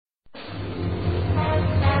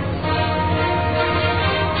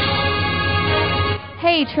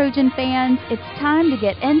Hey, Trojan fans, it's time to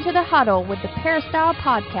get into the huddle with the Peristyle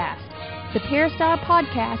Podcast. The Peristyle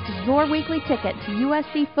Podcast is your weekly ticket to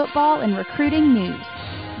USC football and recruiting news.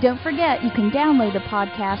 Don't forget you can download the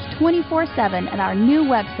podcast 24/7 at our new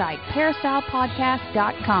website,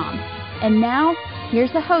 peristylepodcast.com. And now,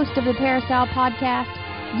 here's the host of the Peristyle Podcast,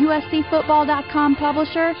 USCFootball.com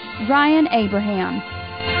publisher, Ryan Abraham.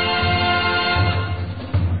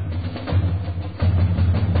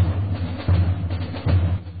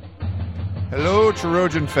 Hello,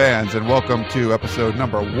 Trojan fans, and welcome to episode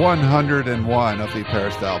number 101 of the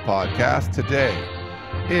Peristyle Podcast. Today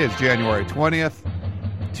is January 20th,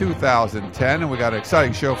 2010, and we got an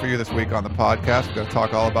exciting show for you this week on the podcast. We're going to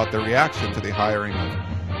talk all about the reaction to the hiring of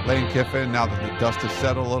Lane Kiffin. Now that the dust has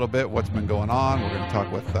settled a little bit, what's been going on. We're going to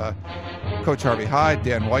talk with Coach Harvey Hyde,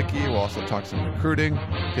 Dan Weike. We'll also talk some recruiting.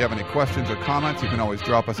 If you have any questions or comments, you can always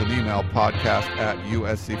drop us an email.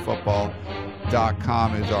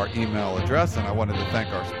 podcast@uscfootball.com is our email address. And I wanted to thank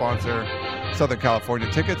our sponsor, Southern California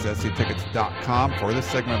Tickets, sctickets.com, for this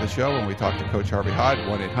segment of the show when we talk to Coach Harvey Hyde.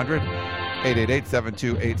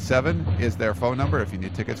 1-800-888-7287 is their phone number if you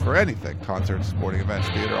need tickets for anything, concerts, sporting events,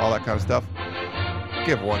 theater, all that kind of stuff.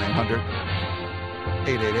 Give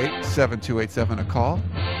 1-800-888-7287 a call,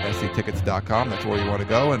 sctickets.com. That's where you want to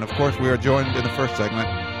go. And, of course, we are joined in the first segment,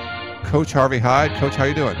 Coach Harvey Hyde. Coach, how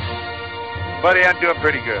you doing? Buddy, I'm doing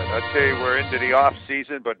pretty good. I'd say we're into the off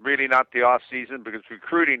season, but really not the off season, because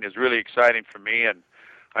recruiting is really exciting for me, and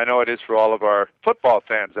I know it is for all of our football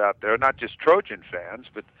fans out there, not just Trojan fans,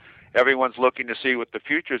 but everyone's looking to see what the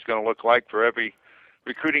future is going to look like for every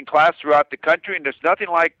recruiting class throughout the country, and there's nothing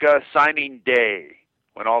like signing day,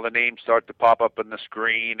 when all the names start to pop up on the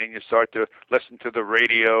screen and you start to listen to the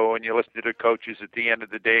radio and you listen to the coaches at the end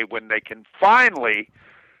of the day when they can finally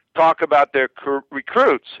talk about their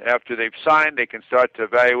recruits. After they've signed, they can start to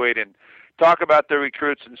evaluate and talk about their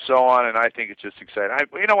recruits and so on, and I think it's just exciting.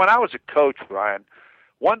 When I was a coach, Ryan,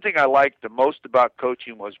 one thing I liked the most about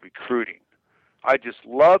coaching was recruiting. I just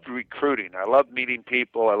loved recruiting. I loved meeting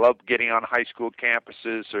people. I loved getting on high school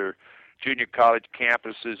campuses or junior college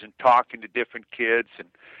campuses and talking to different kids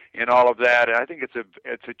and all of that. And I think it's a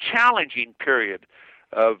challenging period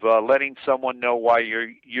of letting someone know why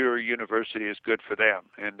your university is good for them,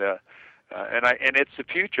 and it's the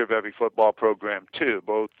future of every football program too.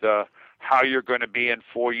 Both how you're going to be in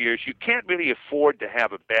 4 years. You can't really afford to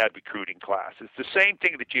have a bad recruiting class. It's the same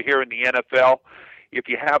thing that you hear in the NFL. If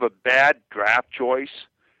you have a bad draft choice,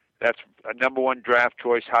 that's a number one draft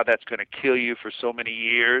choice. How that's going to kill you for so many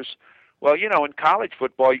years. Well, in college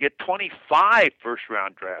football, you get 25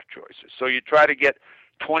 first-round draft choices. So you try to get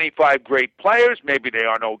 25 great players. Maybe they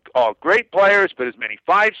aren't all great players, but as many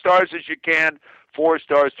 5 stars as you can, 4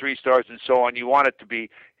 stars, 3 stars, and so on. You want it to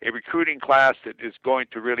be a recruiting class that is going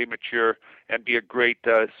to really mature and be a great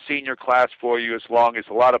senior class for you, as long as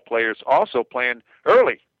a lot of players also playing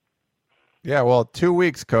early. Yeah, well, 2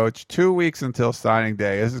 weeks, Coach. 2 weeks until signing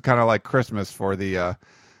day. This is kind of like Christmas for the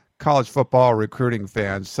college football recruiting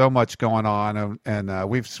fans. So much going on, and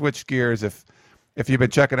we've switched gears. If you've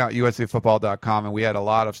been checking out USCFootball.com, and we had a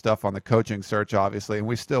lot of stuff on the coaching search, obviously, and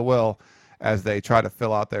we still will as they try to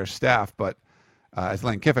fill out their staff, but as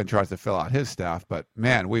Lane Kiffin tries to fill out his staff. But,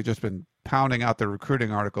 man, we've just been pounding out the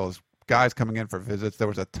recruiting articles, guys coming in for visits. There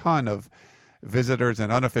was a ton of visitors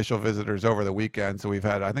and unofficial visitors over the weekend, so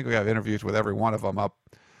I think we have interviews with every one of them up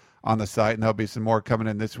on the site, and there'll be some more coming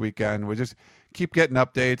in this weekend. We just keep getting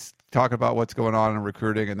updates, talking about what's going on in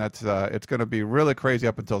recruiting, and that's it's going to be really crazy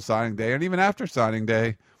up until signing day. And even after signing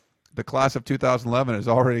day, the class of 2011 is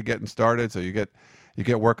already getting started, so you get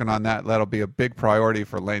working on that. That'll be a big priority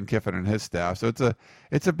for Lane Kiffin and his staff. So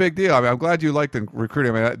it's a big deal. I mean, I'm glad you like the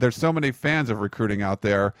recruiting. I mean, there's so many fans of recruiting out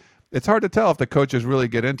there. It's hard to tell if the coaches really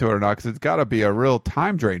get into it or not, because it's got to be a real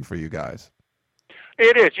time drain for you guys.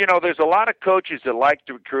 It is. There's a lot of coaches that like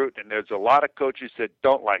to recruit, and there's a lot of coaches that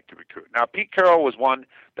don't like to recruit. Now, Pete Carroll was one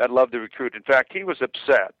that loved to recruit. In fact, he was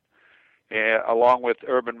upset, along with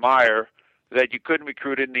Urban Meyer, that you couldn't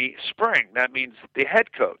recruit in the spring. That means the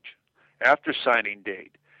head coach, after signing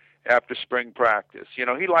date, after spring practice.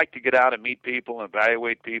 He liked to get out and meet people, and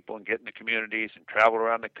evaluate people, and get in the communities and travel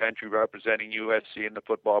around the country representing USC in the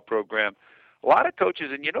football program. A lot of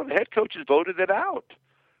coaches, and the head coaches voted it out.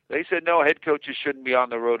 They said, no, head coaches shouldn't be on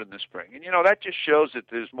the road in the spring. And, that just shows that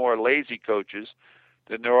there's more lazy coaches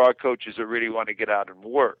than there are coaches that really want to get out and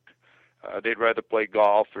work. They'd rather play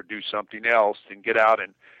golf or do something else than get out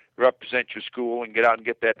and represent your school and get out and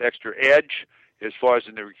get that extra edge as far as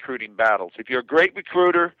in the recruiting battles. If you're a great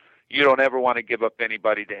recruiter, you don't ever want to give up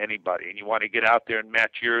anybody to anybody, and you want to get out there and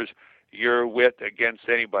match your wit against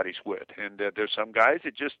anybody's wit. And there's some guys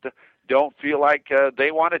that just don't feel like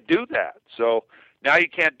they want to do that. So now you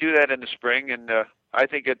can't do that in the spring, and I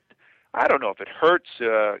think I don't know if it hurts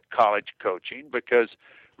college coaching because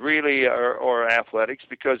really, or athletics,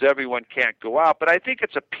 because everyone can't go out. But I think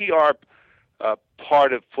it's a PR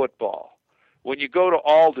part of football. When you go to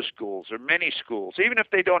all the schools or many schools, even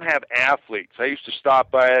if they don't have athletes, I used to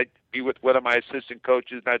stop by, I'd be with one of my assistant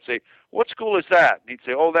coaches, and I'd say, "What school is that?" And he'd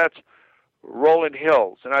say, "Oh, that's Rolling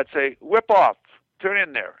Hills." And I'd say, "Whip off, turn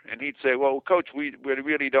in there." And he'd say, "Well, Coach, we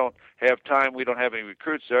really don't have time. We don't have any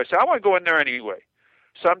recruits there." I said, "I want to go in there anyway.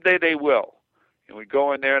 Someday they will." And we'd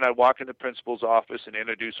go in there, and I'd walk in the principal's office and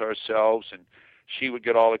introduce ourselves, and she would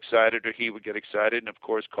get all excited, or he would get excited, and of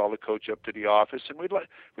course call the coach up to the office, and we'd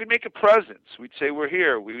make a presence. We'd say, "We're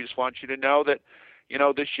here. We just want you to know that,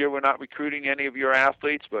 this year we're not recruiting any of your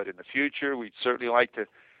athletes, but in the future we'd certainly like to,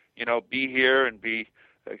 be here and be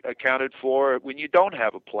accounted for when you don't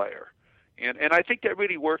have a player." And I think that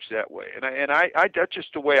really works that way. And I that's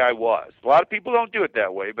just the way I was. A lot of people don't do it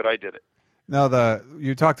that way, but I did it. Now,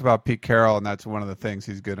 you talked about Pete Carroll, and that's one of the things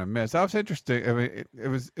he's going to miss. That was interesting. I mean, it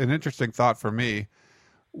was an interesting thought for me.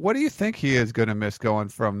 What do you think he is going to miss going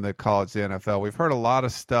from the college to the NFL? We've heard a lot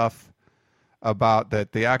of stuff about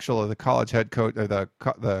that. The college head coach, or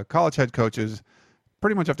the college head coaches,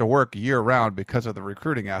 pretty much have to work year round because of the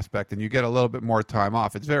recruiting aspect, and you get a little bit more time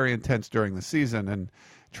off. It's very intense during the season and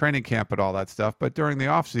training camp and all that stuff, but during the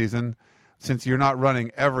off season, since you're not running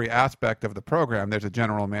every aspect of the program, there's a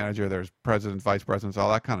general manager, there's presidents, vice presidents,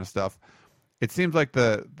 all that kind of stuff. It seems like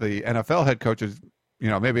the NFL head coaches,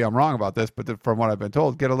 maybe I'm wrong about this, but from what I've been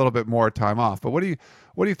told, get a little bit more time off. But what do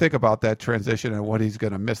you think about that transition and what he's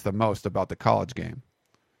going to miss the most about the college game?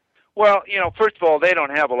 Well, first of all, they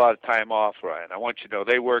don't have a lot of time off, Ryan. I want you to know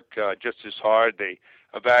they work just as hard. They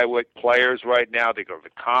evaluate players right now. They go to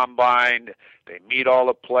the combine. They meet all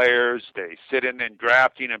the players. They sit in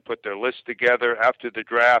drafting and put their list together after the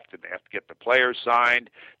draft, and they have to get the players signed.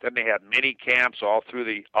 Then they have mini camps all through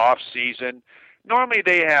the off season. Normally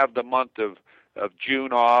they have the month of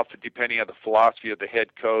June off, depending on the philosophy of the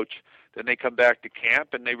head coach. Then they come back to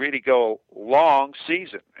camp, and they really go long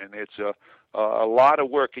season, and it's a lot of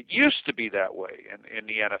work. It used to be that way in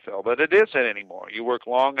the NFL, but it isn't anymore. You work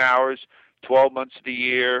long hours, 12 months of the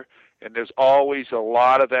year, and there's always a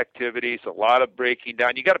lot of activities, a lot of breaking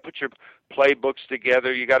down. You got to put your playbooks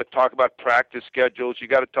together. You got to talk about practice schedules. You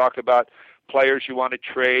got to talk about players you want to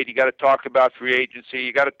trade. You got to talk about free agency.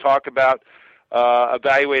 You got to talk about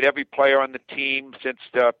evaluate every player on the team. Since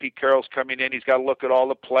Pete Carroll's coming in, he's got to look at all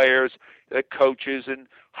the players, the coaches, and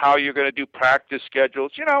how you're going to do practice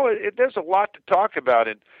schedules. There's a lot to talk about,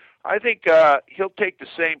 and I think he'll take the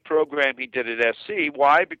same program he did at SC.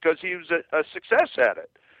 Why? Because he was a success at it.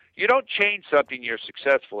 You don't change something you're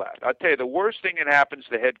successful at. I'll tell you, the worst thing that happens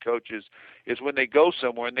to head coaches is when they go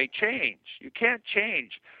somewhere and they change. You can't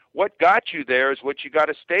change. What got you there is what you got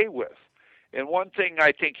to stay with. And one thing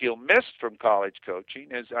I think he'll miss from college coaching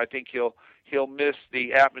is I think he'll miss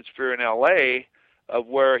the atmosphere in L.A. of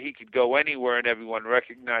where he could go anywhere and everyone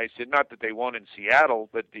recognized it. Not that they won't in Seattle,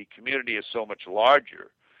 but the community is so much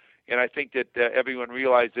larger. And I think that everyone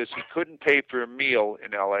realized this. He couldn't pay for a meal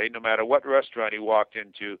in L.A. No matter what restaurant he walked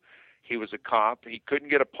into, he was a comp. He couldn't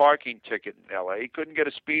get a parking ticket in L.A. He couldn't get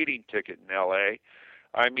a speeding ticket in L.A.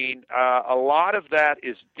 I mean, a lot of that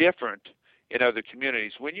is different in other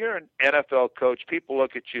communities. When you're an NFL coach, people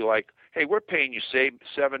look at you like, hey, we're paying you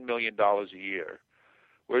 $7 million a year.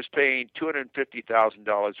 We're paying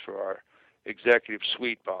 $250,000 for our executive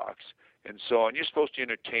suite box and so on. You're supposed to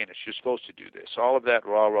entertain us. You're supposed to do this. All of that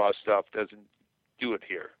rah-rah stuff doesn't do it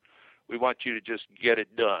here. We want you to just get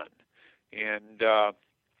it done. And a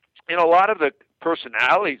lot of the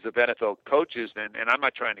personalities of NFL coaches, and I'm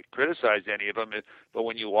not trying to criticize any of them, but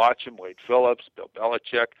when you watch them, Wade Phillips, Bill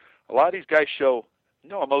Belichick, a lot of these guys show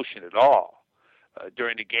no emotion at all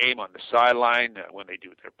during the game, on the sideline, when they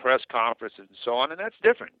do their press conferences and so on, and that's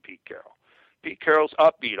different in Pete Carroll. Pete Carroll's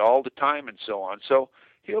upbeat all the time and so on, so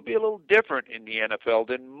he'll be a little different in the NFL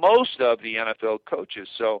than most of the NFL coaches.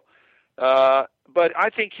 So, but I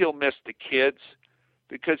think he'll miss the kids,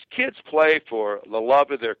 because kids play for the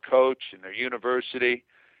love of their coach and their university.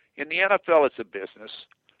 In the NFL, it's a business.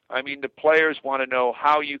 I mean, the players want to know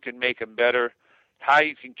how you can make them better, how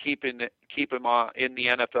you can keep them in the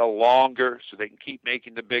NFL longer so they can keep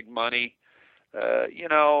making the big money. You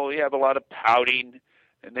have a lot of pouting,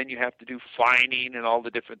 and then you have to do fining and all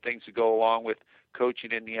the different things that go along with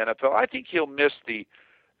coaching in the NFL. I think he'll miss the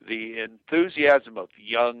enthusiasm of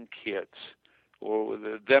young kids, or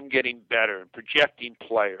them getting better and projecting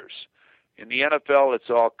players. In the NFL, it's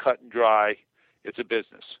all cut and dry. It's a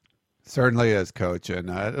business. Certainly is, Coach, and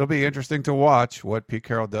it'll be interesting to watch what Pete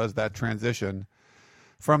Carroll does, that transition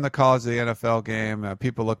from the college to the NFL game.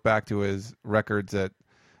 People look back to his records at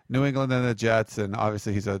New England and the Jets, and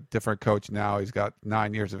obviously he's a different coach now. He's got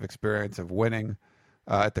 9 years of experience of winning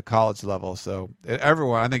at the college level. So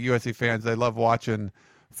everyone, I think USC fans, they love watching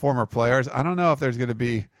former players. I don't know if there's going to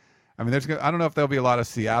be, I don't know if there'll be a lot of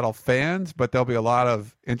Seattle fans, but there'll be a lot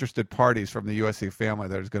of interested parties from the USC family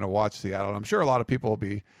that is going to watch Seattle. And I'm sure a lot of people will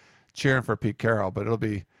be cheering for Pete Carroll, but it'll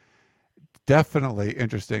be definitely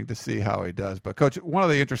interesting to see how he does. But Coach, one of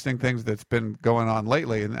the interesting things that's been going on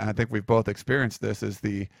lately, and I think we've both experienced this, is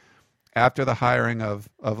after the hiring of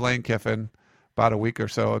Lane Kiffin about a week or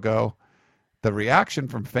so ago, the reaction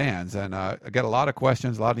from fans. And I get a lot of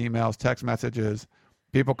questions, a lot of emails, text messages,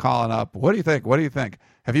 people calling up. What do you think? What do you think?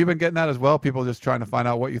 Have you been getting that as well? People just trying to find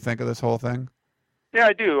out what you think of this whole thing? Yeah,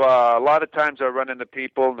 I do. A lot of times I run into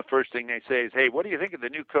people, and the first thing they say is, "Hey, what do you think of the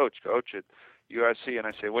new coach at USC?" And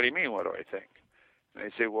I say, "What do you mean, what do I think?" And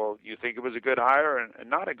they say, "Well, you think it was a good hire and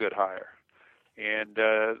not a good hire?" And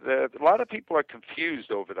a lot of people are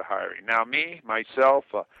confused over the hiring. Now, myself,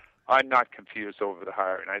 I'm not confused over the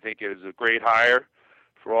hiring. I think it is a great hire.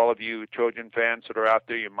 For all of you Trojan fans that are out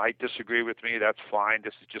there, you might disagree with me. That's fine.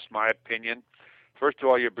 This is just my opinion. First of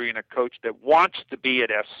all, you're bringing a coach that wants to be at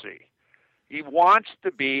SC. He wants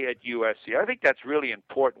to be at USC. I think that's really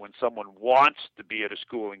important when someone wants to be at a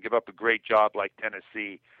school and give up a great job like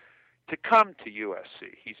Tennessee to come to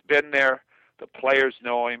USC. He's been there. The players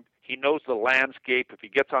know him. He knows the landscape. If he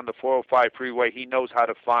gets on the 405 freeway, he knows how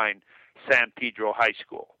to find San Pedro High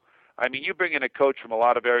School. I mean, you bring in a coach from a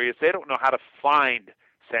lot of areas, they don't know how to find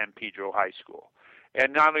San Pedro High School.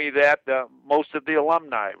 And not only that, most of the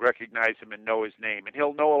alumni recognize him and know his name. And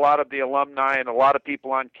he'll know a lot of the alumni and a lot of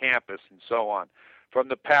people on campus and so on from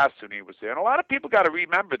the past when he was there. And a lot of people got to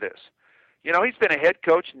remember this. You know, he's been a head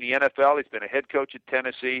coach in the NFL. He's been a head coach at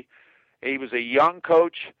Tennessee. He was a young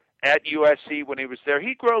coach at USC when he was there.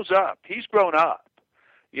 He grows up. He's grown up.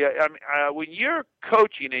 Yeah, I mean, when you're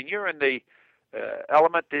coaching and you're in the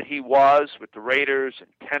element that he was with the Raiders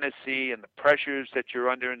and Tennessee and the pressures that you're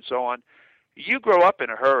under and so on, you grow up in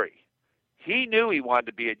a hurry. He knew he wanted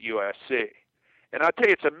to be at USC. And I'll tell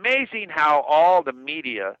you, it's amazing how all the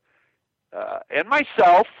media and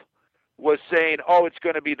myself was saying, oh, it's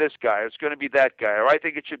going to be this guy, or it's going to be that guy, or I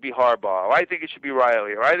think it should be Harbaugh, or I think it should be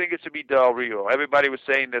Riley, or I think it should be Del Rio. Everybody was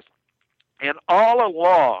saying this. And all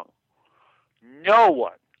along, no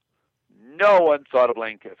one thought of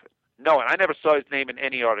Lane Kiffin. No one. I never saw his name in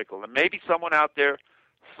any article. And maybe someone out there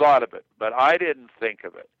thought of it, but I didn't think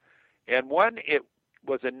of it. And when it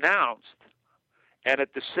was announced, and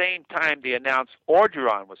at the same time they announced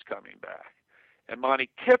Orgeron was coming back, and Monty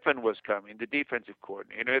Kiffin was coming, the defensive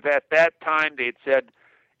coordinator. At that time they had said,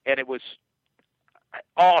 and it was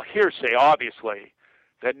all hearsay, obviously,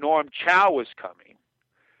 that Norm Chow was coming.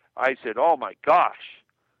 I said, oh my gosh.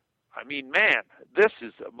 I mean, man, this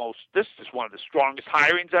is one of the strongest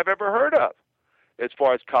hirings I've ever heard of as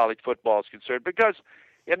far as college football is concerned. Because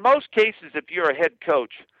in most cases, if you're a head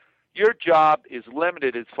coach, your job is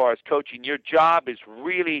limited as far as coaching. Your job is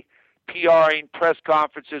really PRing, press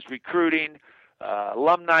conferences, recruiting,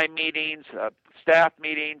 alumni meetings, staff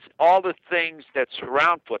meetings, all the things that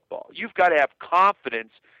surround football. You've got to have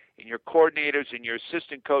confidence in your coordinators and your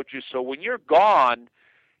assistant coaches, so when you're gone,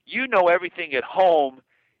 you know everything at home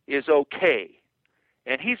is okay.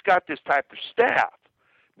 And he's got this type of staff.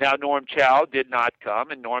 Now, Norm Chow did not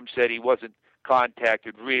come, and Norm said he wasn't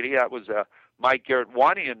contacted really. That was Mike Garrett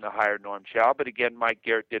wanting him to hire Norm Chow, but again, Mike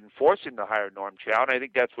Garrett didn't force him to hire Norm Chow, and I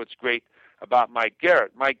think that's what's great about Mike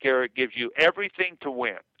Garrett. Mike Garrett gives you everything to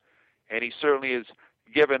win, and he certainly has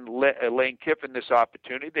given Lane Kiffin this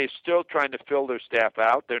opportunity. They're still trying to fill their staff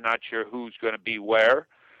out. They're not sure who's going to be where,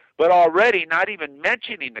 but already not even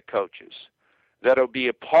mentioning the coaches that will be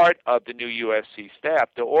a part of the new USC staff.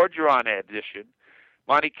 The Orgeron addition,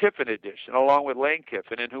 Monty Kiffin addition, along with Lane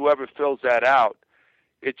Kiffin, and whoever fills that out,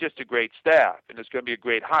 it's just a great staff, and it's going to be a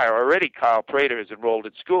great hire. Already Kyle Prater is enrolled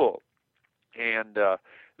at school, and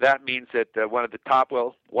that means that one of the top,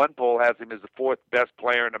 one poll has him as the fourth best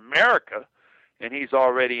player in America, and he's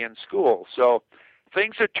already in school. So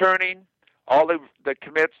things are turning. All the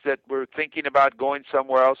commits that were thinking about going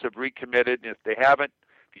somewhere else have recommitted, and if they haven't,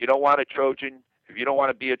 if you don't want a Trojan, if you don't want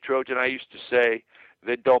to be a Trojan, I used to say,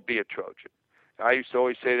 then don't be a Trojan. I used to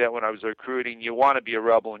always say that when I was recruiting, you want to be a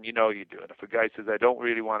rebel, and you know you do. And if a guy says, I don't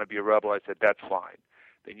really want to be a rebel, I said, that's fine.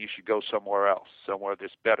 Then you should go somewhere else, somewhere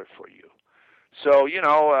that's better for you. So,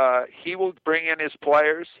 he will bring in his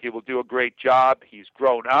players. He will do a great job. He's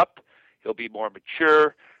grown up. He'll be more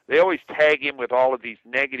mature. they always tag him with all of these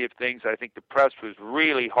negative things. I think the press was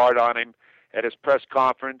really hard on him at his press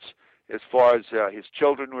conference as far as his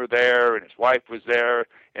children were there and his wife was there.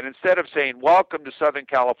 And instead of saying, welcome to Southern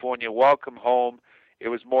California, welcome home, it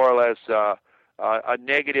was more or less a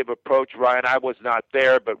negative approach. Ryan, I was not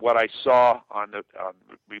there, but what I saw on the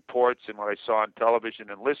reports and what I saw on television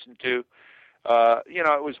and listened to,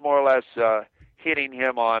 it was more or less hitting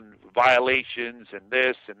him on violations and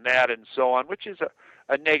this and that and so on, which is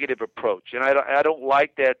a negative approach. And I don't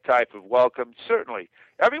like that type of welcome. Certainly,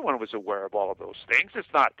 everyone was aware of all of those things. It's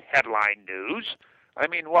not headline news. I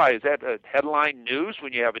mean, why? Is that headline news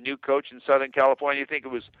when you have a new coach in Southern California? You think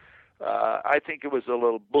it was I think it was a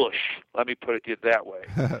little bush, let me put it that way,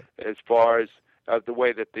 as far as the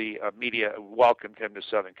way that the media welcomed him to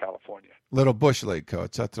Southern California. Little bush league,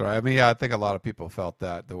 Coach. That's right. I mean, yeah, I think a lot of people felt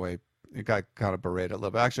that, the way he got kind of berated a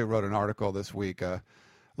little bit. I actually wrote an article this week, a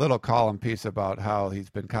little column piece about how he's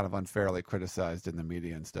been kind of unfairly criticized in the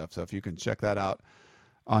media and stuff. So if you can check that out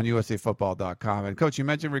on USCFootball.com. And, Coach, you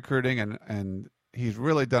mentioned recruiting, and he's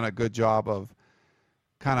really done a good job of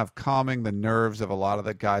kind of calming the nerves of a lot of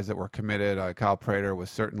the guys that were committed. Kyle Prater was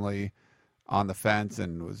certainly on the fence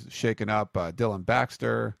and was shaken up. Dylan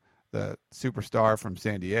Baxter, the superstar from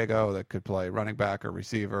San Diego that could play running back or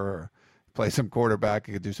receiver or play some quarterback.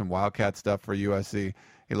 He could do some Wildcat stuff for USC.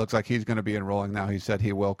 He looks like he's going to be enrolling now. He said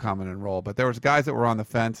he will come and enroll. But there was guys that were on the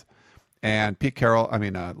fence. And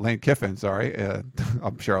Lane Kiffin,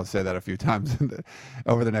 I'm sure I'll say that a few times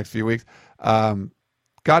over the next few weeks,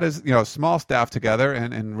 got his small staff together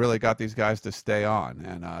and really got these guys to stay on.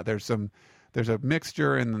 And there's a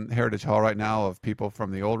mixture in Heritage Hall right now of people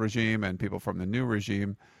from the old regime and people from the new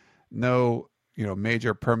regime. No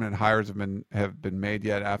major permanent hires have been made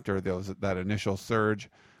yet after that initial surge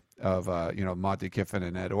of Monty Kiffin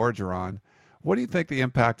and Ed Orgeron. What do you think the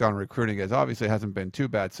impact on recruiting is? Obviously, it hasn't been too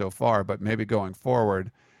bad so far, but maybe going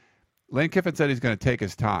forward. Lane Kiffin said he's going to take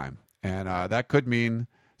his time, and that could mean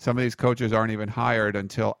some of these coaches aren't even hired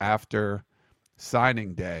until after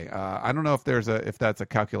signing day. I don't know if that's a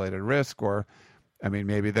calculated risk, or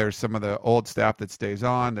maybe there's some of the old staff that stays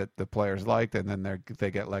on that the players liked, and then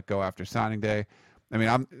they get let go after signing day.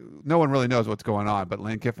 No one really knows what's going on, but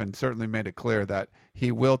Lane Kiffin certainly made it clear that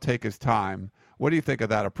he will take his time. What do you think of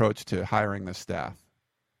that approach to hiring the staff?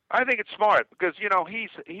 I think it's smart because,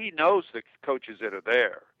 he knows the coaches that are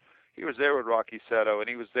there. He was there with Rocky Seto, and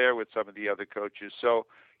he was there with some of the other coaches. So,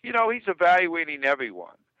 he's evaluating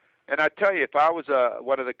everyone. And I tell you, if I was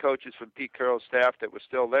one of the coaches from Pete Carroll's staff that was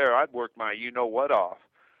still there, I'd work my you-know-what off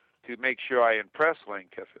to make sure I impress Lane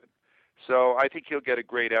Kiffin. So I think he'll get a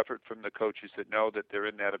great effort from the coaches that know that they're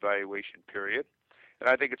in that evaluation period. And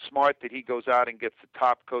I think it's smart that he goes out and gets the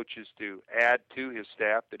top coaches to add to his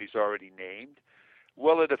staff that he's already named.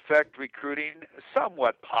 Will it affect recruiting?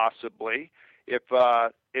 Somewhat possibly. If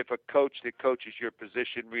a coach that coaches your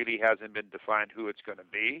position really hasn't been defined who it's going to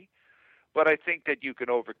be. But I think that you can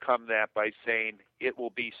overcome that by saying it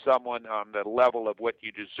will be someone on the level of what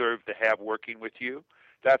you deserve to have working with you.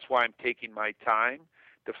 That's why I'm taking my time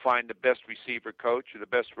to find the best receiver coach or the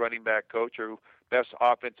best running back coach or best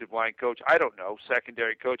offensive line coach. I don't know,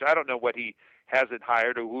 secondary coach. I don't know what he hasn't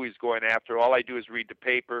hired or who he's going after. All I do is read the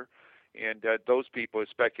paper, and those people are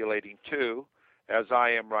speculating too, as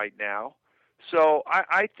I am right now. So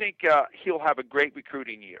I think he'll have a great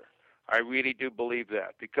recruiting year. I really do believe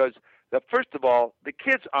that because, first of all, the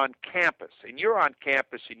kids on campus, and you're on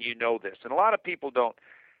campus and you know this, and a lot of people don't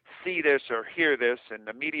see this or hear this, and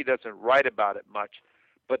the media doesn't write about it much,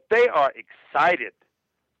 but they are excited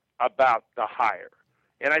about the hire.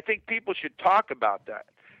 And I think people should talk about that.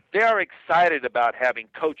 They are excited about having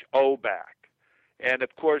Coach O back. And,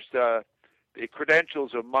 of course, the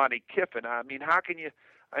credentials of Monty Kiffin. How can you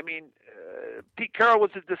 – Pete Carroll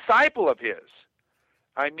was a disciple of his.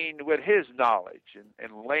 With his knowledge.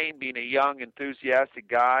 And Lane being a young, enthusiastic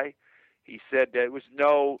guy, he said there was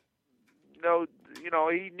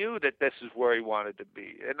he knew that this is where he wanted to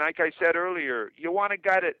be. And like I said earlier, you want a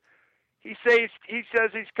guy that he says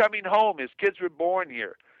he's coming home. His kids were born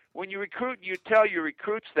here. When you recruit, you tell your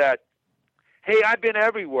recruits that, hey, I've been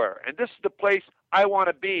everywhere, and this is the place I want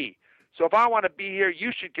to be. So if I want to be here,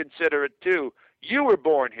 you should consider it too. You were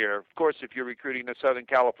born here. Of course, if you're recruiting a Southern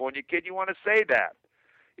California kid, you want to say that.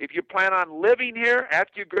 If you plan on living here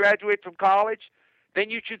after you graduate from college, then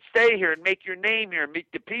you should stay here and make your name here and meet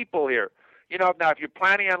the people here. Now if you're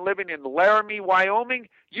planning on living in Laramie, Wyoming,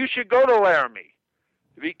 you should go to Laramie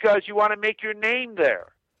because you want to make your name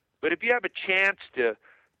there. But if you have a chance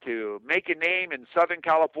to make a name in Southern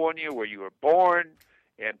California where you were born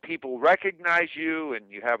and people recognize you and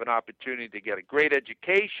you have an opportunity to get a great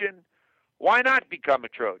education, Why not become a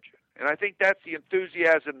Trojan? And I think that's the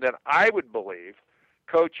enthusiasm that I would believe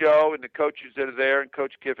Coach O and the coaches that are there and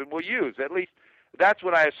Coach Kiffin will use. At least that's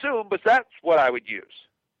what I assume, but that's what I would use.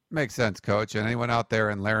 Makes sense, Coach. And anyone out there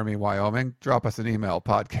in Laramie, Wyoming, drop us an email,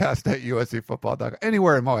 podcast@uscfootball.com.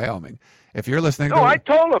 Anywhere in Wyoming. If you're listening. No, I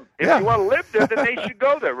told them, if you want to live there, then they should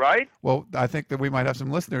go there, right? Well, I think that we might have some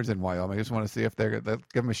listeners in Wyoming. I just want to see if they'll give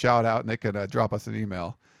them a shout out and they could drop us an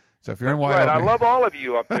email. So if you're in Wyoming. Right. I love all of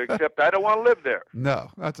you up there, except I don't want to live there. No,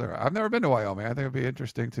 that's all right. I've never been to Wyoming. I think it'd be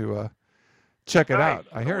interesting to check it out.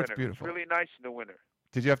 I hear it's beautiful. It's really nice in the winter.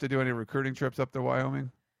 Did you have to do any recruiting trips up to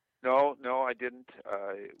Wyoming? No, I didn't.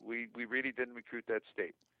 We really didn't recruit that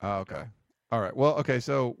state. Oh, okay. All right. Well, okay.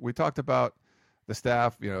 So we talked about the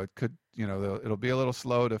staff. It could, it'll be a little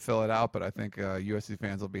slow to fill it out, but I think USC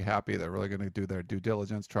fans will be happy. They're really going to do their due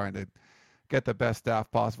diligence, trying to get the best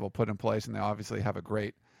staff possible put in place, and they obviously have a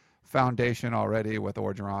great foundation already with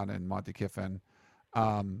Orgeron and Monte Kiffin.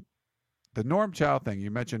 The Norm Chow thing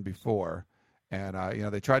you mentioned before, and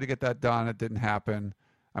they tried to get that done. It didn't happen.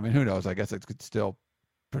 I mean, who knows? I guess it could still.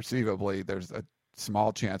 Perceivably, there's a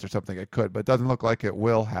small chance or something it could, but it doesn't look like it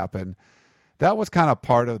will happen. That was kind of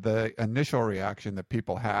part of the initial reaction that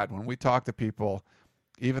people had when we talked to people,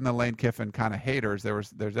 even the Lane Kiffin kind of haters.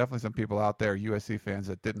 There's definitely some people out there, USC fans,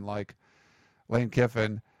 that didn't like Lane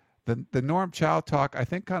Kiffin. The Norm Chow talk, I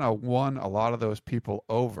think, kind of won a lot of those people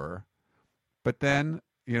over. But then,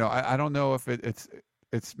 I don't know if it's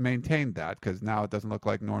maintained that, because now it doesn't look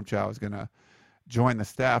like Norm Chow is going to join the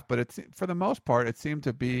staff, but it's, for the most part, it seemed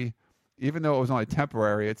to be, even though it was only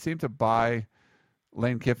temporary, it seemed to buy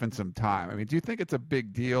Lane Kiffin some time. I mean, do you think it's a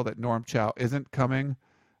big deal that Norm Chow isn't coming?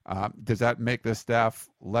 Does that make the staff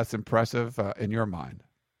less impressive in your mind?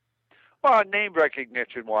 Well, name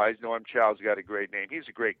recognition-wise, Norm Chow's got a great name. He's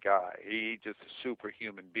a great guy. He's just a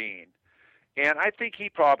superhuman being. And I think he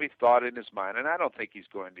probably thought in his mind, and I don't think he's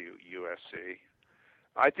going to USC.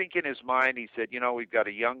 I think in his mind he said, we've got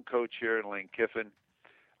a young coach here in Lane Kiffin.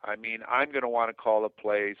 I mean, I'm going to want to call the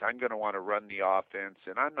plays. I'm going to want to run the offense,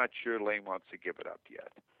 and I'm not sure Lane wants to give it up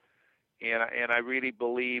yet. And I really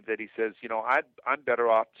believe that he says, I'm better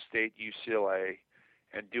off to stay at UCLA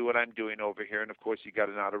and do what I'm doing over here. And, of course, he got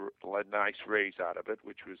a nice raise out of it,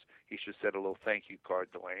 which was he should send a little thank you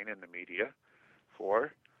card to Lane in the media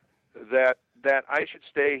for that I should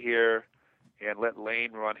stay here and let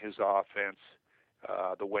Lane run his offense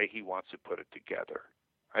the way he wants to put it together.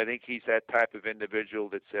 I think he's that type of individual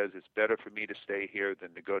that says it's better for me to stay here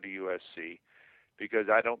than to go to USC, because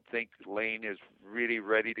I don't think Lane is really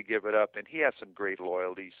ready to give it up, and he has some great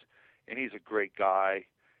loyalties, and he's a great guy,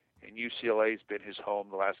 and UCLA's been his home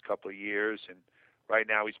the last couple of years, and right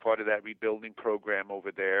now he's part of that rebuilding program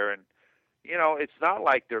over there, and it's not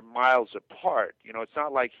like they're miles apart. It's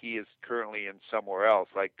not like he is currently in somewhere else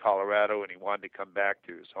like Colorado and he wanted to come back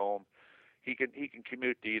to his home. He can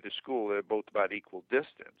commute to either school. They're both about equal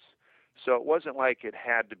distance. So it wasn't like it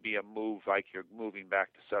had to be a move like you're moving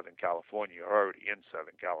back to Southern California. You're already in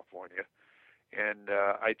Southern California. And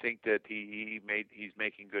I think that he's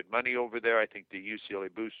making good money over there. I think the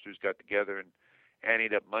UCLA boosters got together and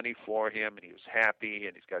anteed up money for him, and he was happy,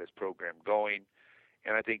 and he's got his program going.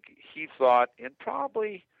 And I think he thought, and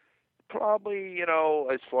probably,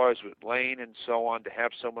 as far as with Lane and so on, to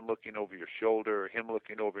have someone looking over your shoulder or him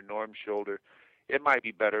looking over Norm's shoulder, it might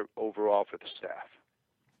be better overall for the staff.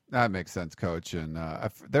 That makes sense, Coach. And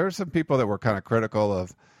there are some people that were kind of critical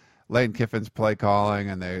of Lane Kiffin's play calling,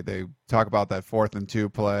 and they talk about that 4th and 2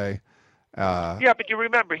 play. Yeah, but you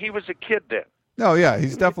remember, he was a kid then. No, yeah,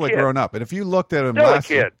 he's definitely grown up. And if you looked at him Still last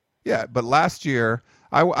year. Yeah, but last year,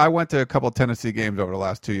 I went to a couple of Tennessee games over the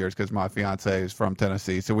last 2 years because my fiance is from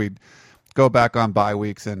Tennessee. So we'd go back on bye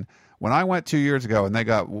weeks. And when I went 2 years ago and they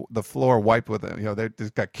got the floor wiped with it, they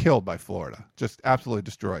just got killed by Florida, just absolutely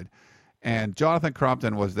destroyed. And Jonathan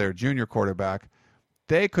Crumpton was their junior quarterback.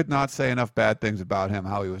 They could not say enough bad things about him,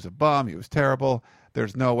 how he was a bum, he was terrible.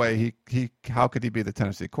 There's no way how could he be the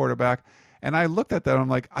Tennessee quarterback? And I looked at that and I'm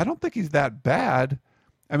like, I don't think he's that bad.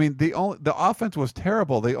 I mean, the offense was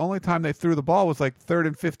terrible. The only time they threw the ball was like 3rd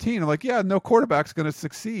and 15. I'm like, yeah, no quarterback's going to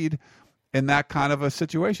succeed in that kind of a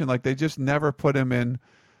situation. Like, they just never put him in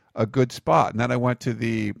a good spot. And then I went to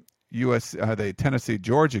the the Tennessee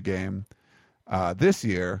Georgia game this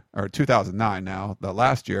year, or 2009 now, the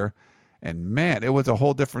last year, and man, it was a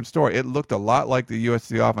whole different story. It looked a lot like the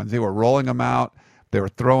USC offense. They were rolling them out. They were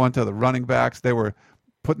throwing to the running backs. They were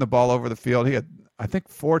putting the ball over the field. He had, I think,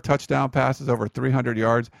 4 touchdown passes over 300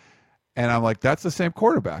 yards. And I'm like, that's the same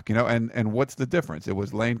quarterback, and what's the difference? It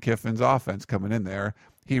was Lane Kiffin's offense coming in there.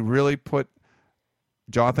 He really put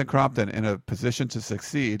Jonathan Crumpton in a position to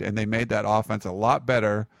succeed, and they made that offense a lot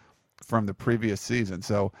better from the previous season.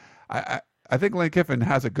 So I think Lane Kiffin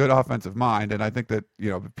has a good offensive mind, and I think that, you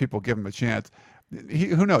know, people give him a chance.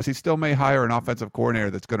 Who knows? He still may hire an offensive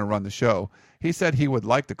coordinator that's going to run the show. He said he would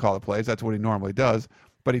like to call the plays. That's what he normally does,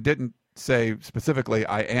 but he didn't say specifically,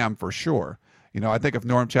 I am for sure. You know, I think if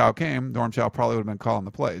Norm Chow came, Norm Chow probably would have been calling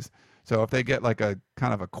the plays. So if they get like a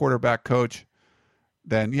kind of a quarterback coach,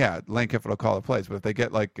 then yeah, Lane Kiffin will call the plays. But if they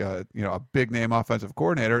get like you know, a big name offensive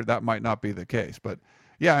coordinator, that might not be the case. But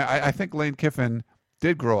yeah, I think Lane Kiffin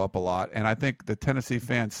did grow up a lot, and I think the Tennessee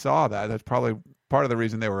fans saw that. That's probably part of the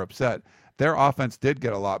reason they were upset. Their offense did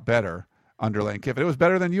get a lot better under Lane Kiffin. It was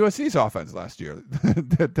better than USC's offense last year,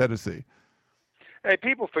 Tennessee. Hey,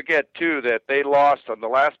 people forget, too, that they lost on the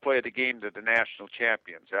last play of the game to the national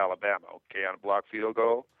champions, Alabama, okay, on a blocked field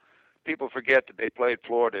goal. People forget that they played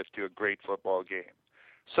Florida to a great football game.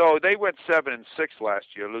 So they went 7-6 last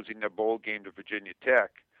year, losing their bowl game to Virginia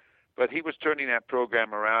Tech. But he was turning that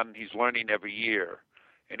program around, and he's learning every year.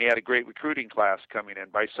 And he had a great recruiting class coming in.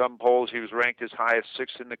 By some polls, he was ranked as high as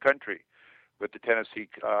 6th in the country with the Tennessee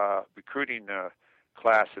recruiting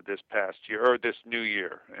class of this past year, or this new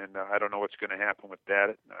year. And I don't know what's going to happen with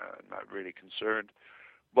that. I'm not really concerned.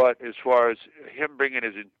 But as far as him bringing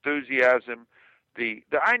his enthusiasm,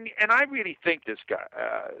 I really think this guy,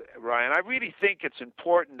 Ryan, I really think it's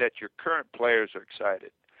important that your current players are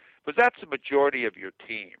excited, because that's the majority of your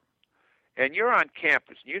team. And you're on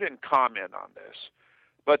campus, and you didn't comment on this,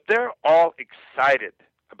 but they're all excited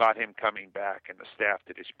about him coming back and the staff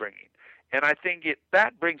that he's bringing. And I think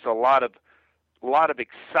that brings a lot of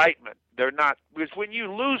excitement. They're not, because when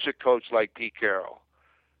you lose a coach like Pete Carroll,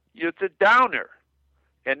 it's a downer.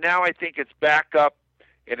 And now I think it's back up,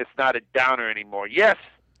 and it's not a downer anymore. Yes,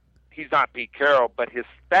 he's not Pete Carroll, but his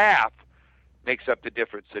staff makes up the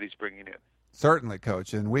difference that he's bringing in. Certainly,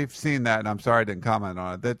 Coach, and we've seen that, and I'm sorry I didn't comment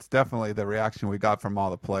on it. That's definitely the reaction we got from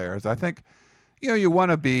all the players. I think, you know, you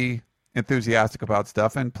want to be enthusiastic about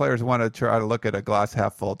stuff, and players want to try to look at a glass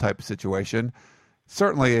half full type of situation.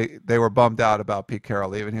 Certainly, they were bummed out about Pete Carroll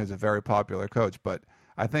leaving. He was a very popular coach, but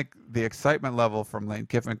I think the excitement level from Lane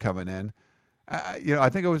Kiffin coming in, you know, I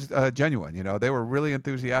think it was genuine. You know, they were really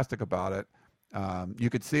enthusiastic about it. You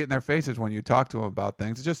could see it in their faces when you talk to them about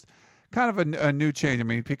things. It's just kind of a new change. I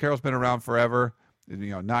mean, Pete Carroll's been around forever. You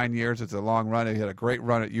know, 9 years, it's a long run. He had a great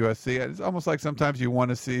run at USC. It's almost like sometimes you want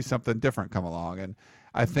to see something different come along. And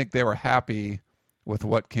I think they were happy with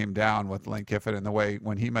what came down with Lane Kiffin and the way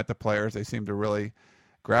when he met the players, they seemed to really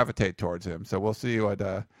gravitate towards him. So we'll see what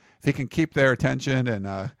if he can keep their attention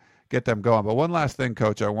and get them going. But one last thing,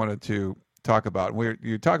 Coach, I wanted to talk about.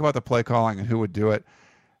 You talk about the play calling and who would do it.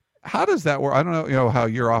 How does that work? I don't know, you know, how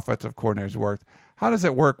your offensive coordinators work. How does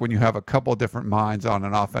it work when you have a couple different minds on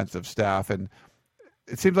an offensive staff? And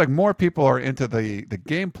it seems like more people are into the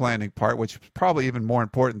game planning part, which is probably even more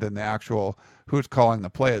important than the actual who's calling the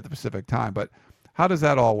play at the specific time. But how does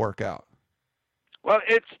that all work out? Well,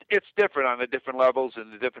 it's different on the different levels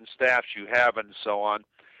and the different staffs you have and so on.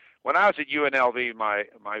 When I was at UNLV,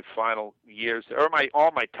 my final years, or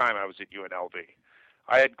all my time I was at UNLV,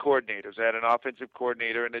 I had coordinators. I had an offensive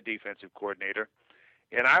coordinator and a defensive coordinator.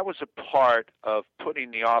 And I was a part of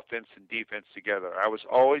putting the offense and defense together. I was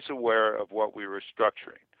always aware of what we were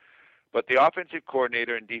structuring. But the offensive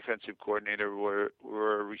coordinator and defensive coordinator were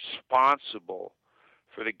responsible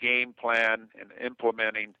for the game plan and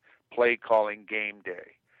implementing play calling game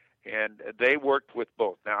day. And they worked with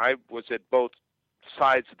both. Now, I was at both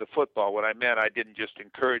sides of the football. What I meant, I didn't just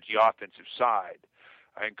encourage the offensive side.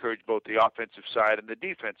 I encouraged both the offensive side and the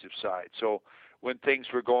defensive side. So when things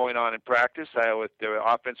were going on in practice, if the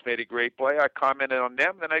offense made a great play, I commented on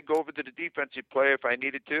them. Then I'd go over to the defensive player if I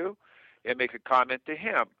needed to and make a comment to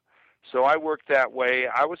him. So I worked that way.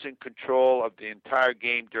 I was in control of the entire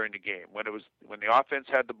game during the game. When the offense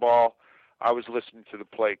had the ball, I was listening to the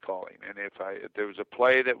play calling. And if there was a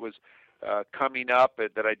play that was coming up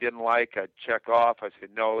that I didn't like, I'd check off. I said,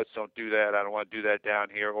 no, let's don't do that. I don't want to do that down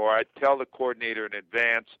here. Or I'd tell the coordinator in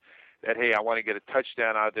advance that, hey, I want to get a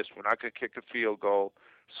touchdown out of this. We're not going to kick a field goal,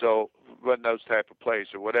 so run those type of plays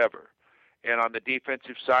or whatever. And on the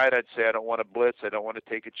defensive side, I'd say I don't want to blitz. I don't want to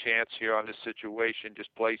take a chance here on this situation.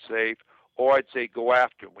 Just play safe. Or I'd say go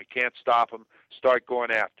after him. We can't stop him. Start going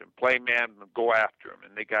after him. Play man, go after him.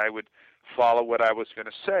 And the guy would follow what I was going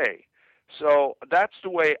to say. So that's the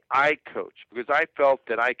way I coach, because I felt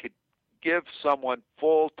that I could give someone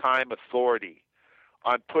full-time authority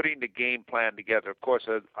on putting the game plan together. Of course,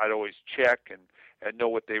 I'd always check and know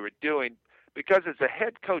what they were doing, because as a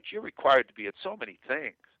head coach, you're required to be at so many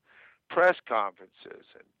things, press conferences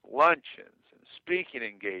and luncheons and speaking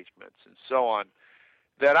engagements and so on,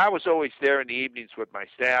 that I was always there in the evenings with my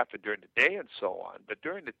staff and during the day and so on. But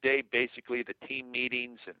during the day, basically the team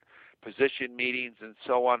meetings and position meetings and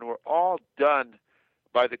so on were all done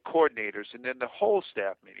by the coordinators, and then the whole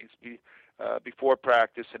staff meetings before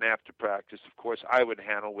practice and after practice, of course, I would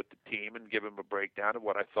handle with the team and give them a breakdown of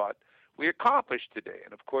what I thought we accomplished today.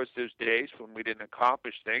 And of course, there's days when we didn't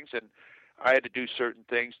accomplish things, and I had to do certain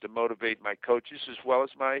things to motivate my coaches as well as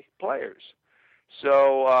my players.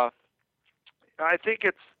 So I think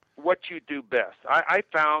it's what you do best. I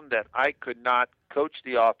found that I could not coach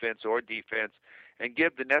the offense or defense and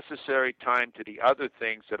give the necessary time to the other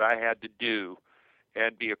things that I had to do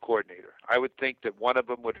and be a coordinator. I would think that one of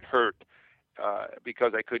them would hurt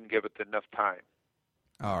because I couldn't give it enough time.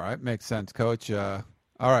 All right, makes sense, Coach. All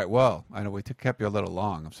right, well, I know we kept you a little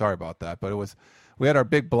long. I'm sorry about that, but we had our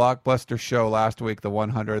big blockbuster show last week, the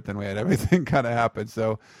 100th, and we had everything kind of happen.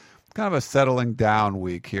 So kind of a settling down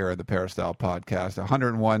week here at the Peristyle Podcast.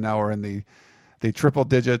 101, now we're in the triple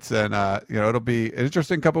digits, and it'll be an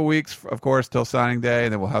interesting couple of weeks, of course, till signing day,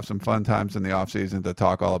 and then we'll have some fun times in the off season to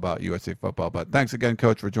talk all about USC football. But thanks again,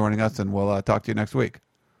 Coach, for joining us, and we'll talk to you next week.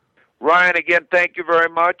 Ryan, again, thank you very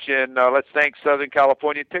much, and let's thank Southern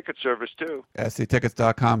California Ticket Service, too.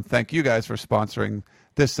 sctickets.com. Thank you guys for sponsoring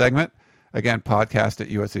this segment. Again, podcast at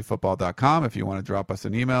uscfootball.com if you want to drop us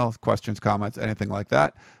an email, questions, comments, anything like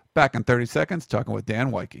that. Back in 30 seconds, talking with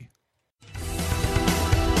Dan Weiche.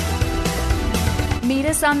 Meet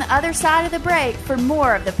us on the other side of the break for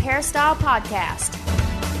more of the Peristyle Podcast.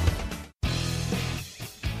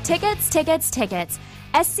 Tickets, tickets, tickets.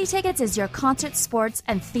 SC Tickets is your concert, sports,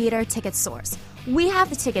 and theater ticket source. We have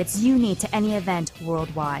the tickets you need to any event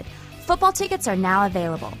worldwide. Football tickets are now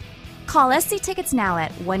available. Call SC Tickets now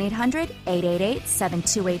at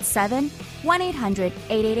 1-800-888-7287,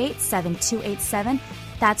 1-800-888-7287.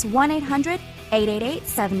 That's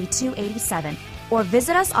 1-800-888-7287. Or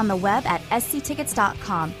visit us on the web at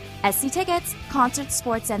sctickets.com. SC Tickets, concert,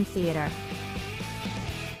 sports, and theater.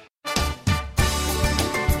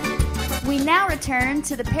 We now return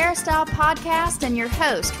to the Peristyle Podcast and your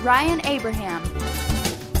host, Ryan Abraham.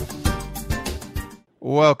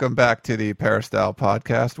 Welcome back to the Peristyle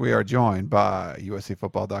Podcast. We are joined by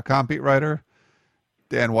USCFootball.com beat writer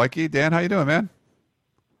Dan Weiche. Dan, how you doing, man?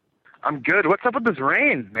 I'm good. What's up with this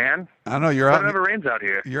rain, man? I know you're out. It never rains out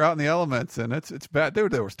here. You're out in the elements, and it's bad.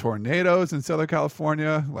 Dude, there was tornadoes in Southern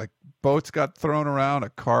California. Like boats got thrown around, a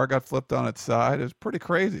car got flipped on its side. It was pretty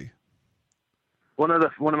crazy. One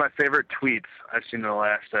of my favorite tweets I've seen in the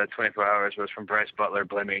last 24 hours was from Bryce Butler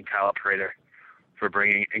blaming Kyle Prater for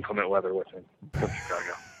bringing inclement weather with him to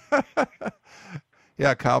Chicago.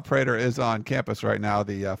 Yeah, Kyle Prater is on campus right now,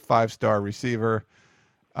 the 5-star receiver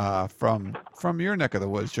from your neck of the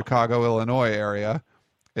woods, Chicago, Illinois area,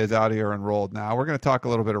 is out here enrolled now. We're going to talk a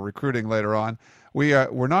little bit of recruiting later on.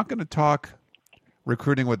 We're not going to talk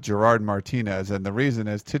recruiting with Gerard Martinez, and the reason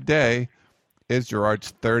is today is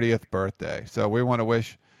Gerard's 30th birthday. So we want to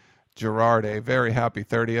wish Gerard a very happy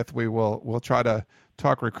 30th. We'll try to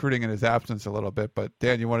talk recruiting in his absence a little bit, but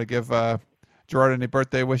Dan, you want to give Gerard any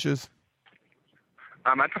birthday wishes?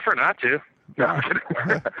 I prefer not to. No,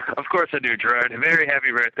 of course I do, Gerard. Very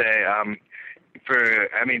happy birthday.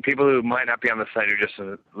 People who might not be on the site who just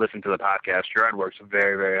listen to the podcast, Gerard works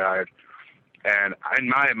very, very hard. And in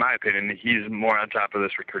my opinion, he's more on top of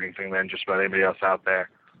this recruiting thing than just about anybody else out there.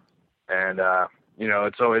 And,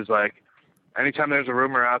 it's always like anytime there's a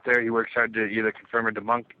rumor out there, he works hard to either confirm or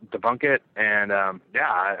debunk it. And,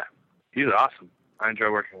 he's awesome. I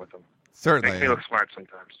enjoy working with him. Certainly. Makes me look smart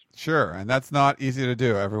sometimes. Sure, and that's not easy to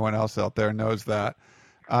do. Everyone else out there knows that.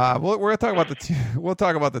 We're going to talk about we'll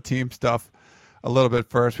talk about the team stuff a little bit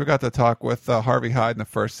first. We got to talk with Harvey Hyde in the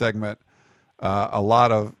first segment about a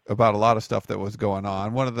lot of stuff that was going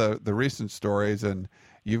on. One of the recent stories, and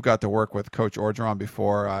you've got to work with Coach Orgeron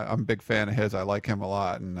before. I'm a big fan of his. I like him a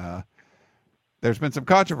lot, and there's been some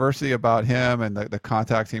controversy about him and the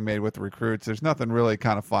contacts he made with the recruits. There's nothing really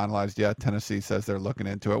kind of finalized yet. Tennessee says they're looking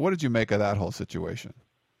into it. What did you make of that whole situation?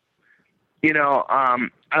 I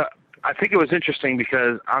think it was interesting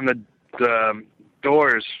because on the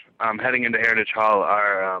doors heading into Heritage Hall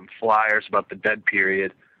are flyers about the dead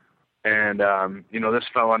period. And, this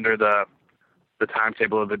fell under the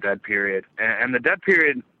timetable of the dead period. And the dead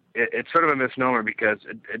period, it's sort of a misnomer because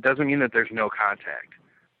it doesn't mean that there's no contact.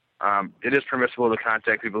 It is permissible to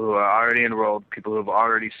contact people who are already enrolled, people who have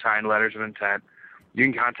already signed letters of intent. You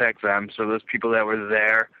can contact them. So those people that were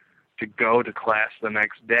there to go to class the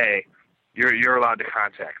next day, you're allowed to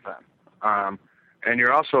contact them. And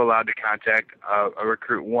you're also allowed to contact a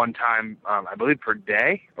recruit one time, I believe per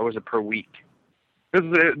day, or was it per week?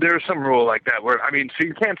 There's some rule like that so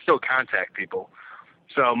you can still contact people.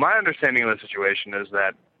 So my understanding of the situation is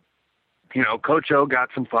that, Coach O got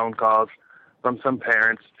some phone calls from some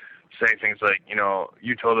parents saying things like,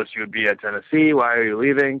 you told us you would be at Tennessee. Why are you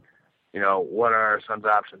leaving? What are our son's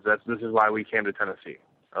options? This is why we came to Tennessee.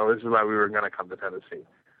 Oh, this is why we were going to come to Tennessee.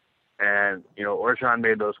 And, Orgeron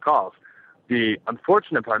made those calls. The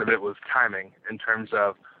unfortunate part of it was timing, in terms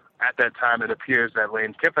of, at that time, it appears that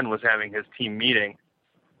Lane Kiffin was having his team meeting.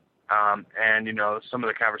 And, some of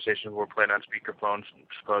the conversations were played on speakerphones,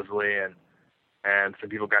 supposedly, and some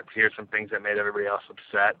people got to hear some things that made everybody else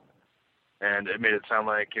upset. And it made it sound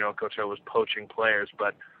like, Coach O was poaching players.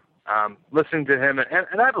 But listening to him,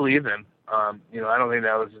 and I believe him, I don't think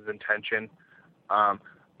that was his intention.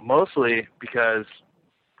 Mostly because,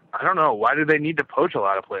 I don't know, why do they need to poach a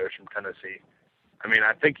lot of players from Tennessee? I mean,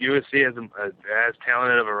 I think USC, as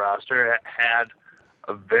talented of a roster, had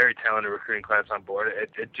a very talented recruiting class on board.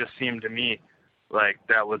 It just seemed to me like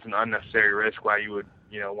that was an unnecessary risk why you would,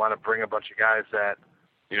 want to bring a bunch of guys that,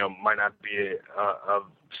 might not be of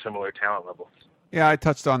similar talent levels. Yeah, I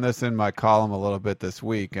touched on this in my column a little bit this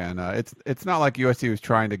week, and it's not like USC was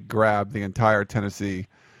trying to grab the entire Tennessee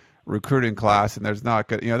recruiting class, and there's not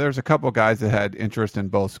good. There's a couple of guys that had interest in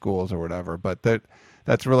both schools or whatever, but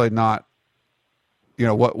that's really not,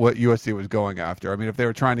 what USC was going after. I mean, if they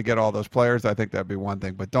were trying to get all those players, I think that'd be one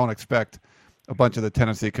thing, but don't expect a bunch of the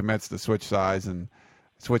Tennessee commits to switch sides and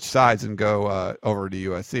go over to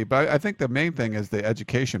USC. But I think the main thing is the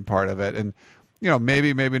education part of it, and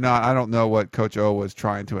maybe not. I don't know what Coach O was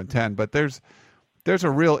trying to intend, but there's a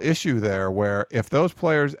real issue there where if those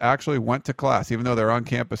players actually went to class, even though they're on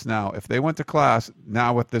campus now, if they went to class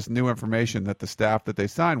now with this new information that the staff that they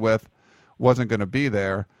signed with wasn't going to be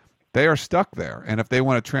there, they are stuck there. And if they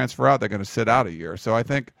want to transfer out, they're going to sit out a year. So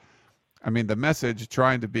the message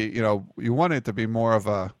trying to be, you want it to be more of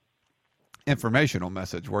a informational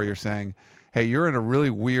message where you're saying, hey, you're in a really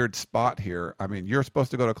weird spot here. I mean, you're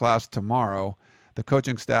supposed to go to class tomorrow. The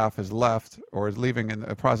coaching staff has left or is leaving, in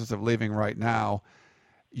the process of leaving right now.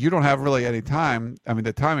 You don't have really any time. I mean,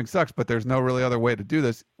 the timing sucks, but there's no really other way to do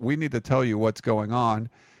this. We need to tell you what's going on.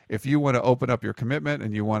 If you want to open up your commitment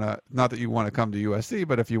and you want to, not that you want to come to USC,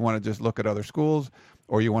 but if you want to just look at other schools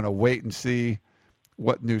or you want to wait and see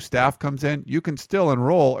what new staff comes in, you can still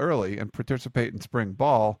enroll early and participate in spring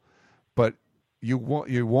ball, but you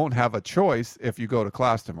won't have a choice if you go to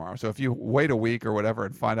class tomorrow. So if you wait a week or whatever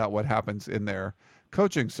and find out what happens in their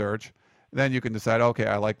coaching search, then you can decide, okay,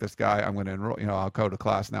 I like this guy, I'm going to enroll, I'll go to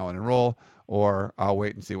class now and enroll, or I'll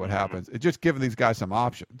wait and see what happens. It's just giving these guys some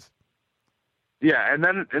options. Yeah, and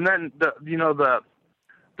then the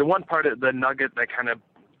one part of the nugget that kind of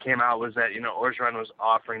came out was that Orgeron was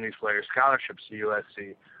offering these players scholarships to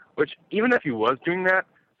USC, which even if he was doing that,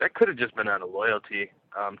 that could have just been out of loyalty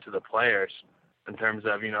to the players, in terms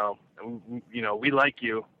of we like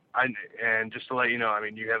you, and just to let you know, I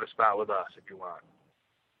mean, you have a spot with us if you want.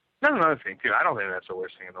 That's another thing too. I don't think that's the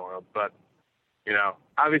worst thing in the world, but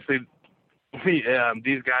obviously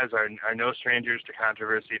these guys are no strangers to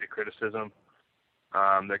controversy, to criticism.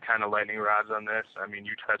 They're kind of lightning rods on this. I mean,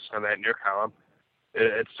 you touched on that in your column.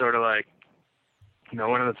 It's sort of like,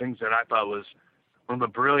 one of the things that I thought was one of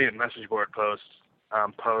the brilliant message board posts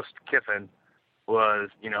post Kiffin was,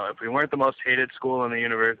 if we weren't the most hated school in the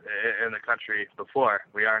in the country before,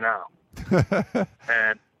 we are now.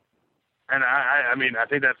 and I mean, I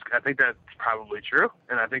think that's probably true,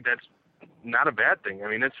 and I think that's not a bad thing. I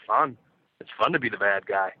mean, it's fun. It's fun to be the bad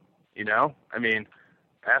guy. I mean,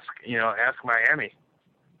 ask Miami.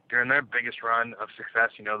 During their biggest run of success,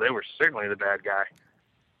 they were certainly the bad guy.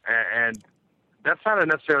 And that's not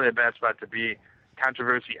necessarily a bad spot to be.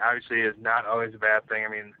 Controversy obviously is not always a bad thing. I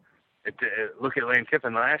mean, look at Lane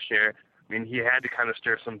Kiffin last year. I mean, he had to kind of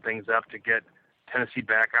stir some things up to get Tennessee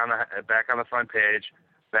back on the front page,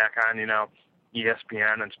 back on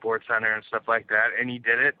ESPN and SportsCenter and stuff like that. And he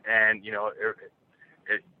did it, and he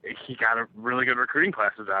got a really good recruiting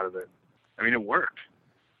classes out of it. I mean, it worked.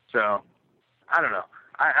 So I don't know.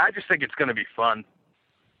 I just think it's going to be fun,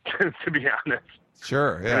 to be honest.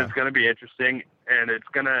 Sure, yeah. And it's going to be interesting, and it's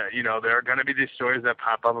going to, there are going to be these stories that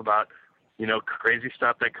pop up about, crazy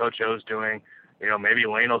stuff that Coach O's doing. Maybe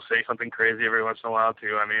Lane will say something crazy every once in a while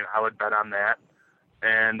too. I mean, I would bet on that.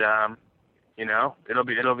 And it'll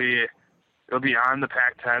be on the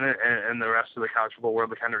Pac-10 and the rest of the college football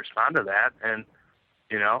world to kind of respond to that. And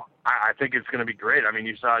I think it's going to be great. I mean,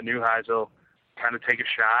 you saw Neuheisel kind of take a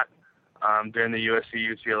shot during the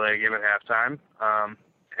USC-UCLA game at halftime,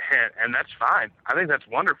 and that's fine. I think that's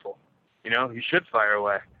wonderful. He should fire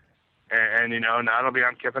away. And now it'll be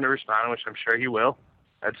on Kiffin to respond, which I'm sure he will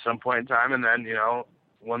at some point in time. And then,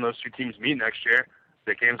 when those two teams meet next year,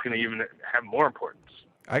 that game's going to even have more importance.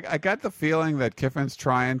 I got the feeling that Kiffin's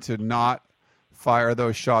trying to not fire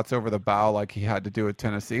those shots over the bow like he had to do at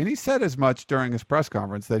Tennessee. And he said as much during his press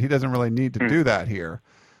conference that he doesn't really need to do that here.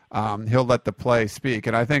 He'll let the play speak.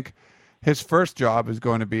 And I think his first job is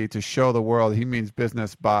going to be to show the world he means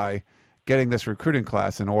business by getting this recruiting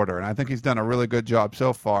class in order. And I think he's done a really good job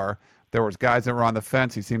so far. There was guys that were on the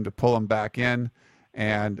fence. He seemed to pull them back in.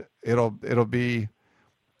 And it'll be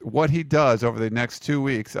what he does over the next 2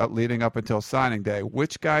 weeks leading up until signing day,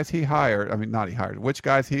 which guys he hired, which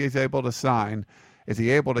guys he is able to sign. Is he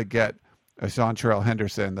able to get a Seantrell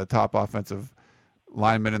Henderson, the top offensive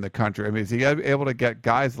lineman in the country? I mean, is he able to get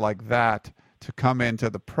guys like that to come into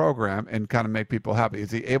the program and kind of make people happy? Is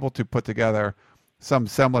he able to put together some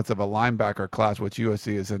semblance of a linebacker class, which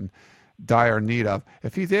USC is in dire need of?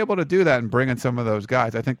 If he's able to do that and bring in some of those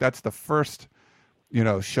guys, I think that's the first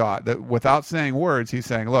shot that without saying words, he's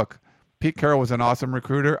saying, look, Pete Carroll was an awesome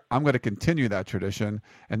recruiter. I'm going to continue that tradition.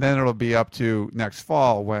 And then it'll be up to next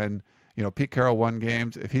fall when, Pete Carroll won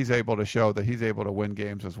games, if he's able to show that he's able to win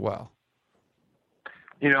games as well.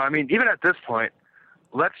 Even at this point,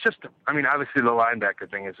 obviously the linebacker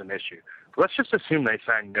thing is an issue. Let's just assume they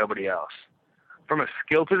sign nobody else. From a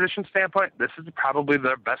skill position standpoint, this is probably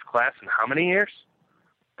their best class in how many years?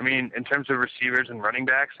 In terms of receivers and running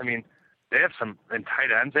backs, they have some, in tight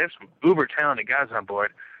ends, they have some uber talented guys on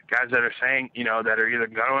board, guys that are saying, that are either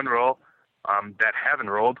going to enroll, that have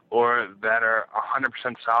enrolled, or that are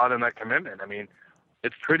 100% solid in their commitment.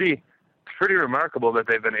 It's pretty remarkable that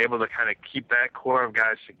they've been able to kind of keep that core of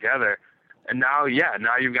guys together. And now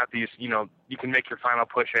you've got these, you can make your final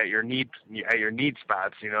push at your need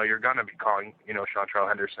spots. You're going to be calling, Seantrell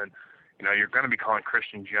Henderson, you're going to be calling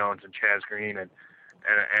Christian Jones and Chaz Green and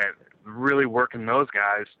really working those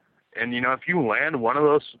guys. And, if you land one of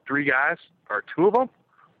those three guys or two of them,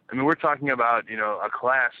 we're talking about, a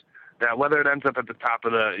class that whether it ends up at the top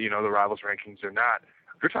of the, the Rivals rankings or not,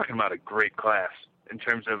 we're talking about a great class in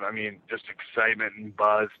terms of, just excitement and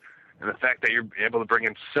buzz and the fact that you're able to bring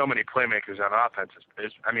in so many playmakers on offense.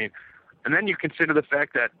 And then you consider the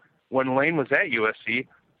fact that when Lane was at USC,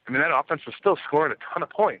 that offense was still scoring a ton of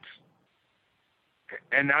points.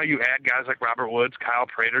 And now you add guys like Robert Woods, Kyle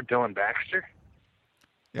Prater, Dylan Baxter.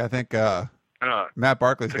 Yeah, I think Matt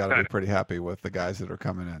Barkley's got to be pretty happy with the guys that are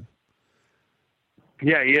coming in.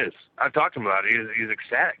 Yeah, he is. I've talked to him about it. He's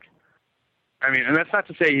ecstatic. And that's not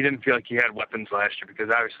to say he didn't feel like he had weapons last year, because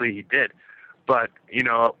obviously he did. But,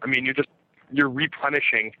 you're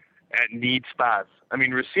replenishing at need spots.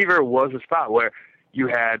 Receiver was a spot where you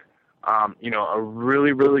had, a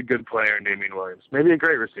really, really good player in Damian Williams, maybe a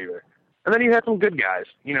great receiver. And then you had some good guys.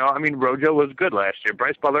 Rojo was good last year.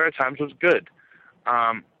 Bryce Butler at times was good.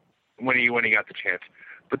 When he got the chance,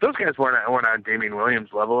 but those guys weren't on Damian Williams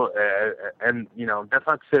level, and that's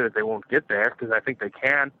not to say that they won't get there, because I think they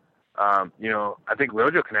can. I think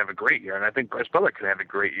Rojo can have a great year, and I think Bryce Butler can have a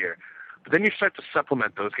great year. But then you start to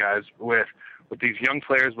supplement those guys with these young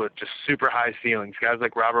players with just super high ceilings, guys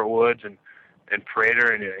like Robert Woods and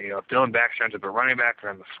Prater, and if Dylan Baxter ends up a running back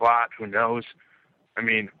or in the slot, who knows?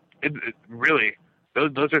 It really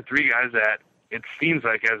those are three guys that it seems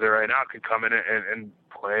like as of right now could come in and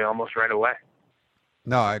play almost right away.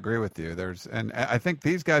 No, I agree with you. And I think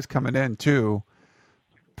these guys coming in too,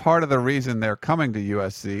 part of the reason they're coming to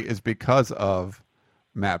USC is because of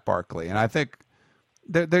Matt Barkley. And I think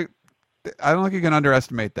I don't think you can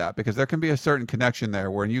underestimate that, because there can be a certain connection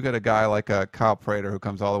there when you get a guy like a Kyle Prater who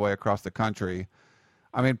comes all the way across the country.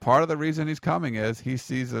 Part of the reason he's coming is he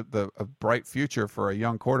sees a bright future for a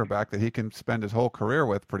young quarterback that he can spend his whole career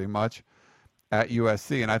with pretty much at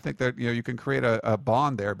USC. And I think that, you can create a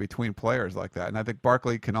bond there between players like that. And I think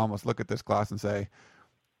Barkley can almost look at this class and say,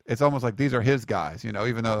 it's almost like these are his guys,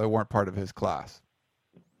 even though they weren't part of his class.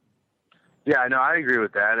 Yeah, no, I agree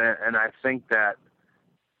with that. And I think that,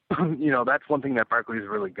 that's one thing that Barkley's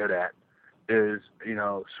really good at is,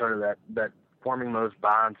 sort of that forming those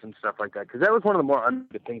bonds and stuff like that. Because that was one of the more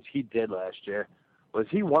underrated things he did last year, was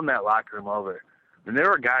he won that locker room over. There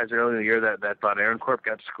were guys early in the year that thought Aaron Corp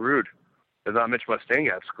got screwed. They thought Mitch Mustain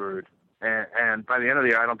got screwed. And by the end of the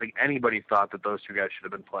year, I don't think anybody thought that those two guys should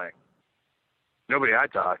have been playing. Nobody I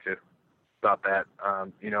talked to thought that,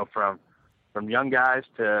 from young guys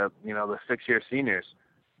to, the 6-year seniors.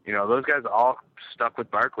 Those guys all stuck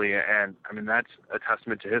with Barkley, and, that's a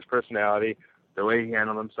testament to his personality, the way he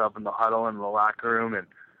handled himself in the huddle and the locker room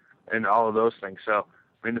and all of those things. So,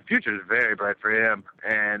 the future is very bright for him.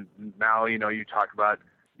 And now, you talk about,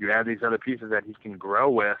 you add these other pieces that he can grow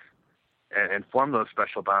with and form those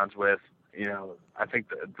special bonds with. I think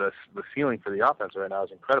the ceiling for the offense right now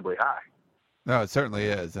is incredibly high. No, it certainly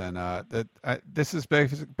is, and this is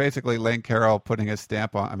basically Lane Carroll putting his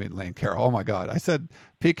stamp on. I mean, Lane Carroll. Oh my God, I said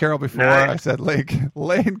Pete Carroll before. Nice. I said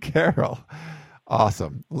Lane Carroll.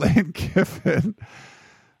 Awesome, Lane Kiffin.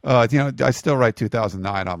 I still write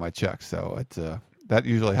 2009 on my checks, so it's that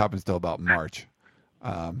usually happens till about March.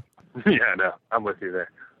 Yeah, no, I'm with you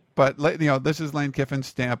there. But this is Lane Kiffin's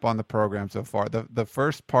stamp on the program so far. The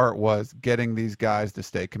first part was getting these guys to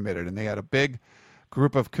stay committed, and they had a big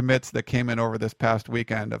group of commits that came in over this past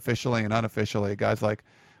weekend, officially and unofficially. Guys like,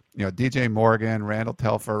 DJ Morgan, Randall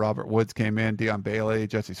Telfer, Robert Woods came in, Dion Bailey,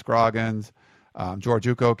 Jesse Scroggins, George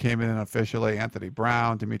Uko came in officially, Anthony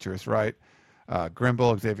Brown, Demetrius Wright,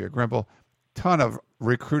 Xavier Grimble, ton of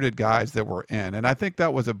recruited guys that were in. And I think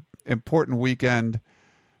that was an important weekend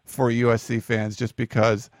for USC fans just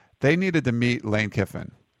because they needed to meet Lane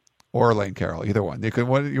Kiffin or Lane Carroll, either one. You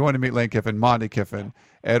want to meet Lane Kiffin, Monty Kiffin,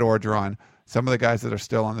 Ed Orgeron, some of the guys that are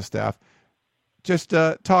still on the staff. Just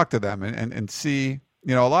talk to them and see,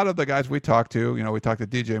 a lot of the guys we talked to, we talked to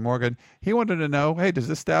DJ Morgan. He wanted to know, hey, does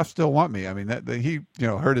this staff still want me? I mean, he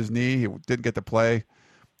hurt his knee. He didn't get to play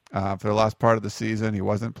for the last part of the season. He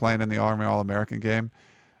wasn't playing in the Army All-American game.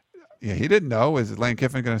 Yeah, he didn't know. Is Lane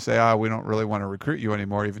Kiffin going to say, we don't really want to recruit you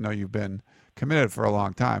anymore, even though you've been committed for a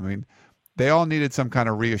long time? I mean, they all needed some kind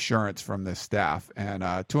of reassurance from this staff. And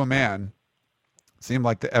to a man, seemed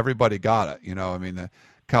like everybody got it. I mean,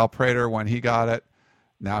 Kyle Prater, when he got it,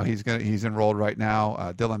 now he's enrolled right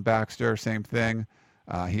now. Dylan Baxter, same thing.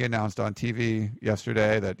 He announced on TV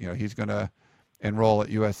yesterday that, he's going to enroll at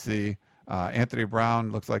USC. Anthony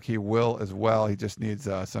Brown looks like he will as well. He just needs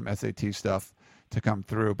some SAT stuff to come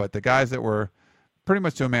through. But the guys that were pretty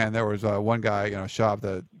much to a man, there was one guy, Schaub,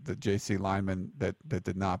 the JC lineman that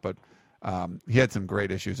did not, but he had some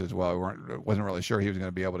great issues as well. Wasn't really sure he was going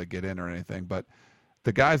to be able to get in or anything. But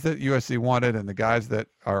the guys that USC wanted and the guys that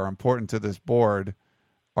are important to this board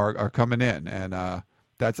are coming in. And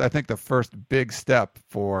that's, I think, the first big step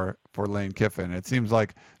for Lane Kiffin. It seems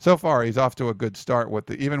like so far he's off to a good start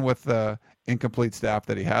even with the incomplete staff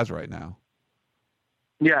that he has right now.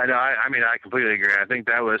 Yeah, no, I mean, I completely agree. I think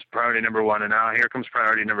that was priority number one, and now here comes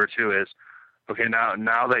priority number two is, okay,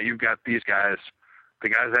 now that you've got these guys, the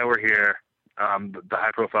guys that were here, the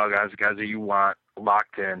high-profile guys, the guys that you want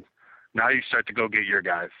locked in, now you start to go get your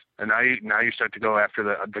guys, and now you start to go after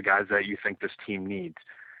the guys that you think this team needs.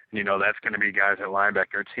 That's going to be guys at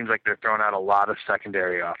linebacker. It seems like they're throwing out a lot of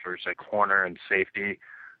secondary offers, like corner and safety,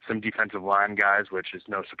 some defensive line guys, which is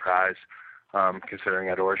no surprise considering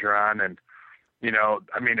Ed Orgeron, and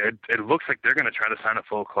I mean, it looks like they're going to try to sign a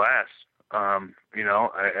full class,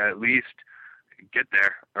 at least get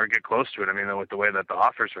there or get close to it. I mean, with the way that the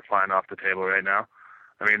offers are flying off the table right now,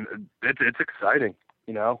 I mean, it's exciting,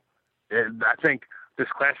 I think this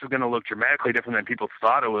class is going to look dramatically different than people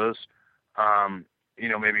thought it was,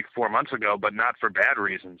 maybe 4 months ago, but not for bad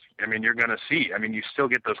reasons. I mean, you're going to see, you still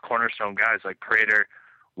get those cornerstone guys like Prater,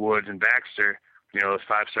 Woods, and Baxter, those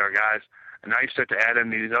 5-star guys. And now you start to add in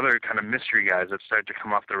these other kind of mystery guys that start to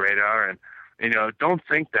come off the radar. And, don't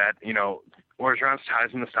think that, Orgeron's ties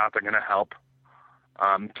in the South are going to help.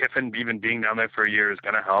 Kiffin, even being down there for a year, is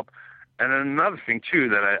going to help. And then another thing, too,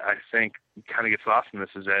 that I think kind of gets lost in this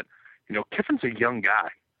is that, Kiffin's a young guy.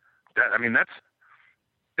 That's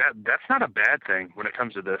not a bad thing when it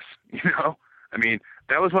comes to this, I mean,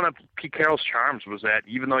 that was one of Pete Carroll's charms, was that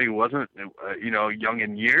even though he wasn't, young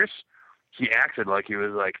in years, he acted like he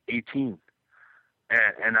was like 18.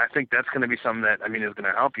 And I think that's going to be something that, is going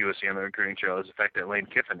to help USC on the recruiting trail, is the fact that Lane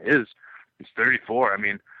Kiffin he's 34. I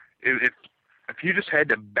mean, if you just had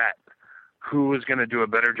to bet who was going to do a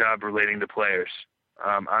better job relating to players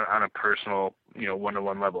on a personal,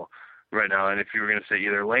 one-to-one level right now, and if you were going to say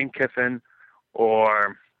either Lane Kiffin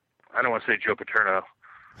or, I don't want to say Joe Paterno,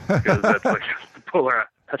 because that's like the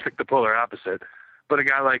polar opposite, but a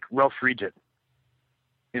guy like Ralph Regent,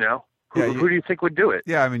 Who do you think would do it?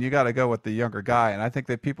 Yeah, you got to go with the younger guy, and I think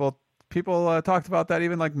that people talked about that.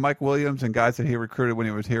 Even like Mike Williams and guys that he recruited when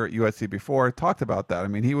he was here at USC before talked about that.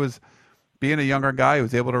 He was being a younger guy, he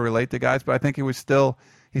was able to relate to guys, but I think he still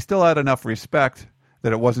had enough respect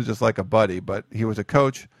that it wasn't just like a buddy, but he was a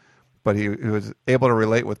coach, but he was able to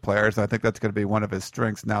relate with players. And I think that's going to be one of his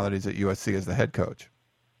strengths now that he's at USC as the head coach.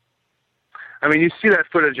 You see that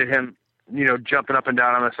footage of him, jumping up and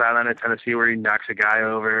down on the sideline at Tennessee where he knocks a guy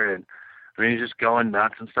over, and he's just going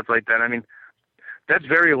nuts and stuff like that. That's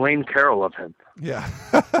very Lane Carroll of him. Yeah.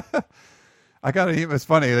 It's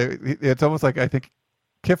funny. It's almost like I think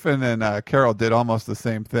Kiffin and Carroll did almost the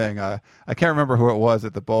same thing. I can't remember who it was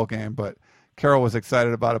at the bowl game, but Carroll was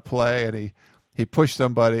excited about a play, and he pushed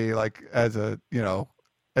somebody like it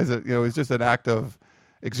was just an act of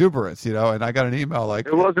exuberance, and I got an email like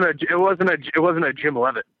it wasn't a Jim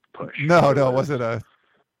Levitt push. No, it wasn't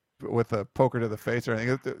with a poker to the face or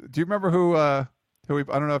anything. Do you remember who I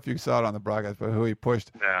don't know if you saw it on the broadcast, but who he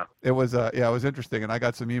pushed? Yeah. It was it was interesting, and I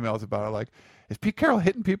got some emails about it like, is Pete Carroll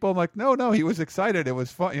hitting people? I'm like, no, he was excited. It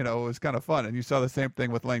was fun, it was kind of fun. And you saw the same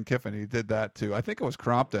thing with Lane Kiffin. He did that too. I think it was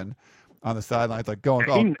Crompton on the sidelines, like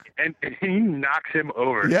going. And he knocks him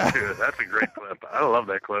over too. That's a great clip. I love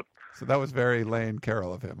that clip. So that was very Lane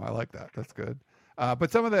Carroll of him. I like that. That's good.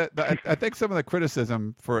 But some of I think some of the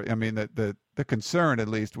criticism the concern, at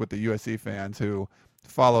least with the USC fans who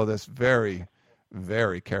follow this very,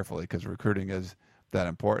 very carefully, because recruiting is that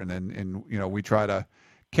important. And we try to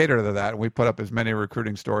cater to that, and we put up as many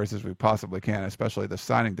recruiting stories as we possibly can, especially the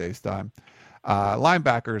signing days time.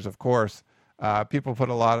 Linebackers, of course, people put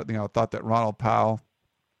a lot of, thought that Ronald Powell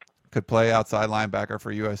could play outside linebacker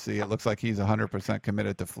for USC. It looks like he's 100%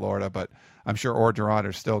 committed to Florida, but I'm sure Orgeron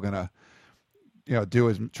is still going to,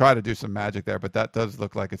 try to do some magic there, but that does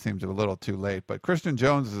look like it seems a little too late. But Christian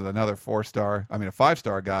Jones is another a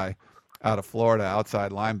 5-star guy out of Florida,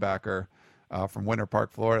 outside linebacker from Winter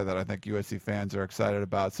Park, Florida, that I think USC fans are excited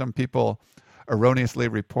about. Some people erroneously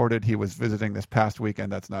reported he was visiting this past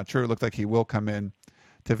weekend. That's not true. It looks like he will come in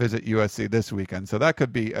to visit USC this weekend. So that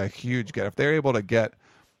could be a huge get. If they're able to get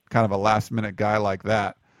kind of a last-minute guy like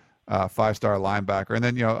that, 5-star linebacker. And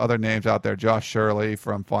then, other names out there, Josh Shirley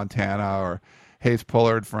from Fontana or Hayes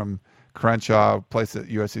Pullard from Crenshaw, a place that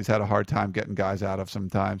USC's had a hard time getting guys out of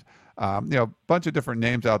sometimes. A bunch of different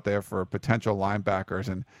names out there for potential linebackers.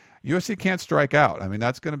 And USC can't strike out.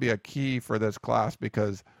 That's going to be a key for this class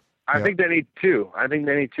because I think they need two. I think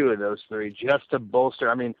they need two of those three just to bolster.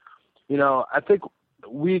 I think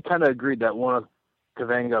we kind of agreed that one of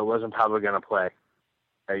Kavanga wasn't probably going to play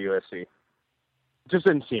at USC. Just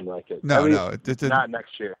didn't seem like it. No, it didn't. Not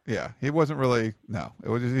next year. Yeah, he wasn't really. No,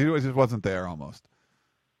 he just wasn't there almost.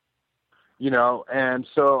 And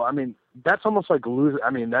so that's almost like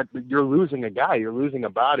losing. That you're losing a guy, you're losing a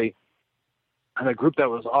body, and a group that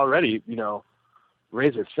was already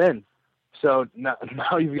razor thin. So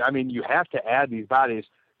now you have to add these bodies.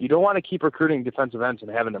 You don't want to keep recruiting defensive ends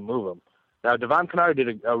and having to move them. Now Devon Kennard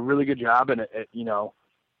did a really good job, and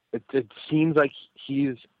it seems like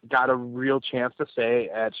he's got a real chance to stay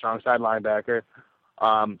at strong side linebacker.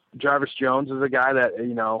 Jarvis Jones is a guy that,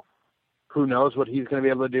 who knows what he's going to be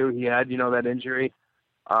able to do. He had, that injury.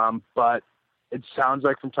 But it sounds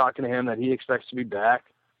like from talking to him that he expects to be back.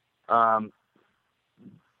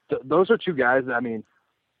 Those are two guys that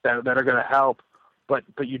are going to help, but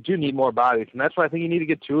you do need more bodies. And that's why I think you need to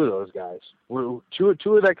get two of those guys. Two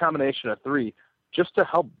of that combination of three, just to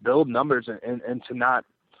help build numbers and to not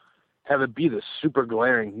have it be this super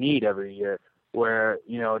glaring need every year where,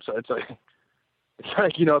 it's like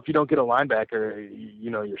if you don't get a linebacker,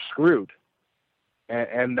 you're screwed.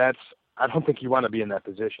 And that's, I don't think you want to be in that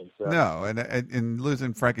position. So. No. And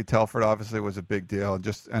losing Frankie Telford obviously was a big deal.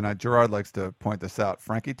 And Gerard likes to point this out.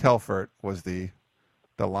 Frankie Telford was the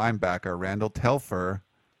linebacker. Randall Telfer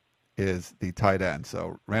is the tight end.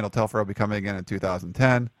 So Randall Telfer will be coming in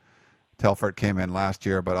 2010. Telford came in last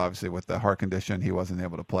year, but obviously with the heart condition, he wasn't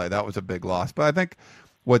able to play. That was a big loss. But I think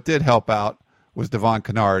what did help out was Devon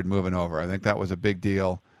Kennard moving over. I think that was a big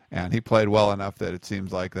deal, and he played well enough that it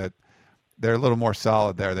seems like that they're a little more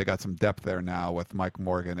solid there. They got some depth there now with Mike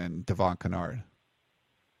Morgan and Devon Kennard.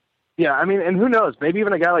 Yeah, and who knows? Maybe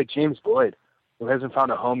even a guy like James Boyd, who hasn't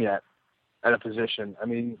found a home yet at a position.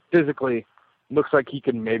 Physically, looks like he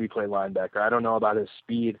can maybe play linebacker. I don't know about his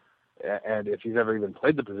speed and if he's ever even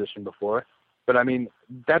played the position before. But,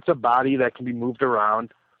 that's a body that can be moved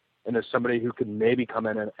around, and there's somebody who could maybe come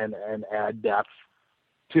in and add depth,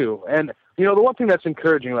 too. And, the one thing that's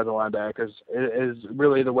encouraging about the linebackers is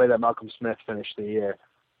really the way that Malcolm Smith finished the year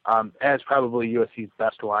as probably USC's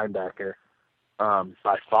best linebacker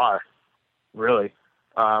by far, really,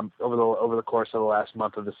 over the course of the last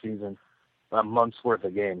month of the season, a month's worth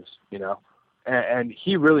of games, And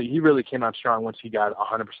he really came out strong once he got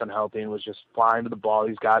 100% healthy and was just flying to the ball.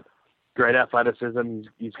 He's got great athleticism.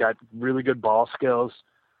 He's got really good ball skills.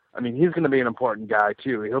 He's going to be an important guy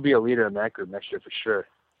too. He'll be a leader in that group next year for sure.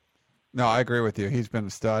 No, I agree with you. He's been a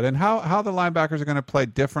stud. And how the linebackers are going to play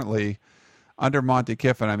differently under Monty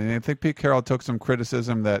Kiffin. I think Pete Carroll took some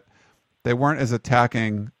criticism that they weren't as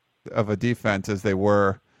attacking of a defense as they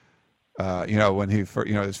were when he,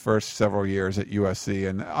 his first several years at USC,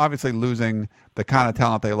 and obviously losing the kind of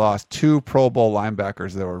talent they lost, 2 Pro Bowl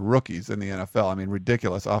linebackers that were rookies in the NFL.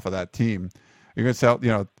 Ridiculous off of that team. You're going to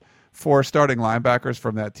sell, 4 starting linebackers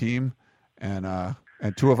from that team, and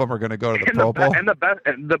 2 of them are going to go to the Pro Bowl. And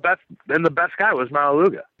the best guy was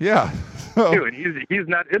Malaluga. Yeah, too, and he's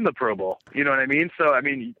not in the Pro Bowl. You know what I mean? So I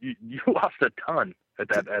mean, you lost a ton at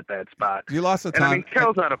that spot. You lost a ton. And I mean,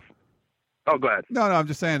 Carroll's not a. Oh, go ahead. No, I'm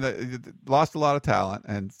just saying that you lost a lot of talent,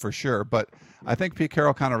 and for sure. But I think Pete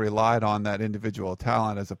Carroll kind of relied on that individual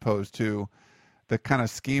talent as opposed to the kind of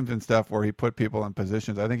schemes and stuff where he put people in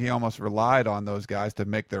positions. I think he almost relied on those guys to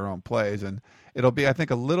make their own plays, and it'll be, I think,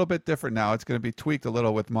 a little bit different now. It's going to be tweaked a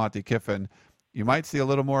little with Monte Kiffin. You might see a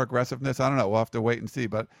little more aggressiveness. I don't know. We'll have to wait and see.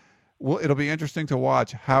 But it'll be interesting to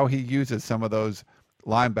watch how he uses some of those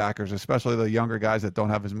linebackers, especially the younger guys that don't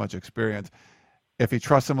have as much experience. If he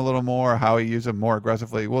trusts them a little more, how he uses them more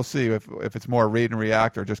aggressively, we'll see if it's more read and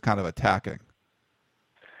react or just kind of attacking.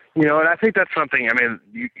 You know, and I think that's something. I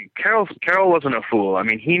mean, Carroll wasn't a fool. I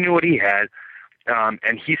mean, he knew what he had,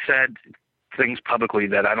 and he said things publicly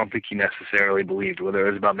that I don't think he necessarily believed. Whether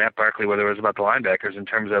it was about Matt Barkley, whether it was about the linebackers, in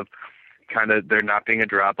terms of kind of there not being a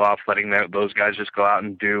drop off, letting those guys just go out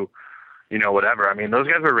and do, you know, whatever. I mean, those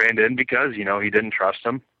guys were reined in because he didn't trust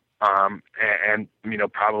them, and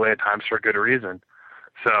probably at times for good reason.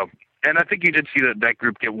 So, and I think you did see that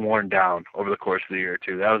group get worn down over the course of the year,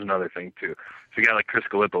 too. That was another thing, too. So a guy like Chris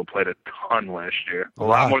Gallipo played a ton last year. A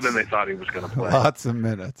lot more than they thought he was going to play. Lots of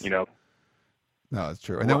minutes. No, it's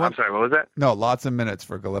true. And then I'm sorry, what was that? No, lots of minutes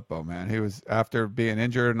for Gallipo, man. He was, after being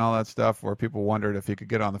injured and all that stuff, where people wondered if he could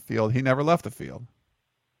get on the field, he never left the field.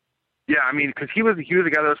 Yeah, I mean, because he was a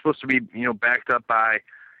guy that was supposed to be, backed up by,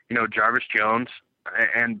 Jarvis Jones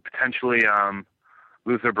and potentially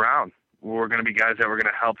Luther Brown. Were going to be guys that were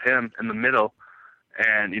going to help him in the middle.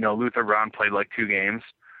 And, Luther Brown played like 2 games,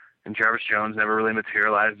 and Jarvis Jones never really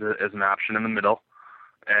materialized as an option in the middle.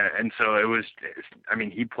 And so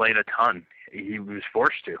he played a ton. He was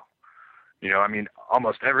forced to.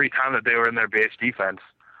 Almost every time that they were in their base defense,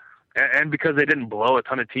 and because they didn't blow a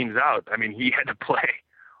ton of teams out, he had to play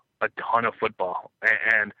a ton of football.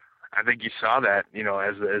 And I think you saw that,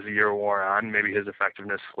 as the year wore on, maybe his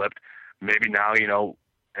effectiveness slipped. Maybe now,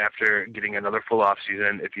 after getting another full off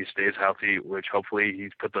season, if he stays healthy, which hopefully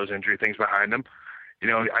he's put those injury things behind him,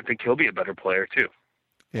 I think he'll be a better player too.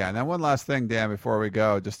 Yeah, and then one last thing, Dan, before we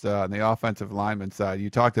go, just on the offensive lineman side, you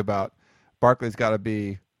talked about Barkley's got to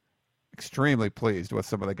be extremely pleased with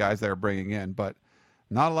some of the guys they're bringing in, but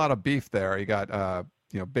not a lot of beef there. You got,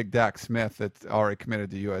 Big Dak Smith that's already committed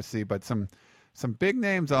to USC, but some big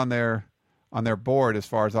names on their board as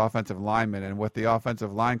far as offensive linemen, and with the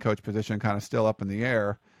offensive line coach position kind of still up in the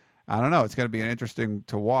air, I don't know. It's going to be interesting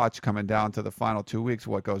to watch coming down to the final 2 weeks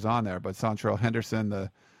what goes on there. But Santrell Henderson, the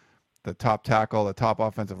top tackle, the top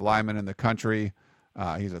offensive lineman in the country,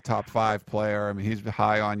 he's a top 5 player. He's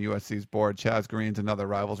high on USC's board. Chaz Green's another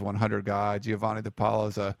Rivals 100 guy. Giovanni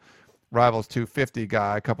DePaulo's a Rivals 250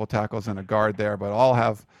 guy, a couple tackles and a guard there, but all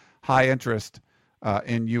have high interest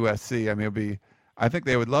in USC. I think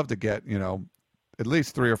they would love to get, at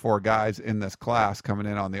least 3 or 4 guys in this class coming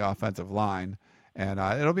in on the offensive line. And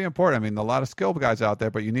it'll be important. A lot of skilled guys out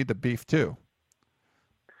there, but you need the beef too.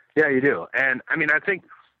 Yeah, you do. And, I think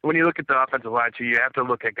when you look at the offensive line too, you have to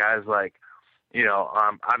look at guys like,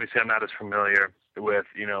 obviously I'm not as familiar with,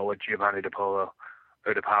 what Giovanni DePaulo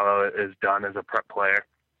has done as a prep player.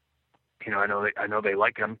 I know they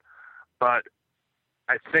like him. But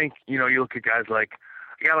I think, you look at guys like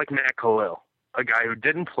a guy like Matt Khalil, a guy who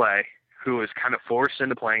didn't play, who was kind of forced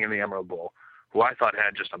into playing in the Emerald Bowl, who I thought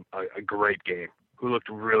had just a great game, who looked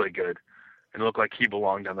really good and looked like he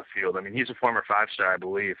belonged on the field. He's a former 5-star, I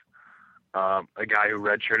believe, a guy who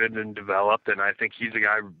redshirted and developed, and I think he's a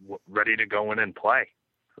guy ready to go in and play,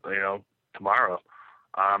 tomorrow.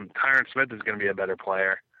 Tyron Smith is going to be a better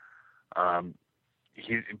player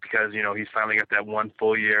because he's finally got that one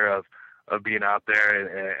full year of being out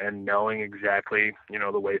there and knowing exactly,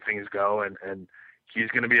 the way things go, and he's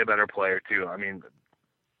going to be a better player too.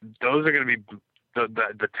 Those are going to be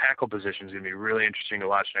the tackle position is going to be really interesting to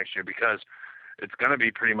watch next year because it's going to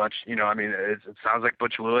be pretty much, it sounds like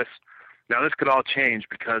Butch Lewis. Now this could all change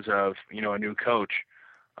because of, a new coach.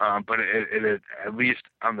 But it at least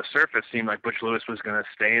on the surface seemed like Butch Lewis was going to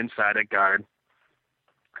stay inside at guard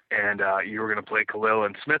and you were going to play Khalil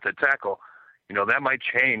and Smith at tackle. That might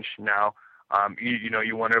change now.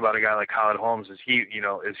 You wonder about a guy like Khalid Holmes. Is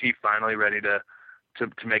he finally ready to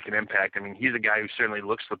make an impact? He's a guy who certainly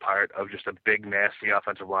looks the part of just a big, nasty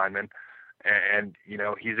offensive lineman. And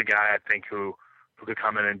he's a guy I think who could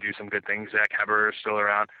come in and do some good things. Zach Heber is still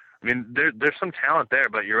around. There's some talent there,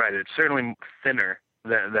 but you're right. It's certainly thinner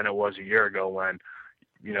than it was a year ago when,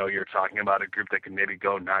 you're talking about a group that can maybe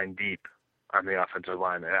go 9 deep on the offensive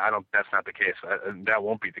line. That's not the case. That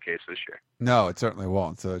won't be the case this year. No, it certainly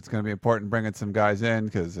won't. So it's going to be important bringing some guys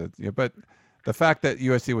in but the fact that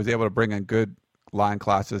USC was able to bring in good line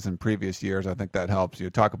classes in previous years. I think that helps. You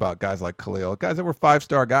talk about guys like Khalil, guys that were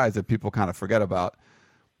 5-star guys that people kind of forget about.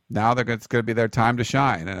 Now it's going to be their time to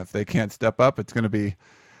shine, and if they can't step up, it's going to be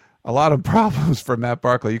a lot of problems for Matt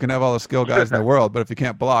Barkley. You can have all the skill guys in the world, but if you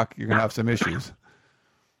can't block, you're going to have some issues.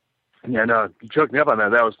 Yeah, no, you choked me up on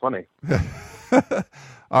that. That was funny.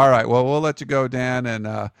 All right, well, we'll let you go, Dan,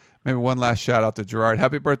 and maybe one last shout out to Gerard.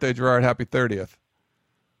 Happy birthday, Gerard. Happy 30th.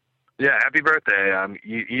 Yeah, happy birthday.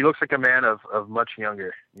 He looks like a man of much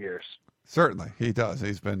younger years. Certainly, he does.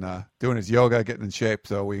 He's been doing his yoga, getting in shape,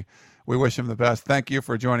 so we wish him the best. Thank you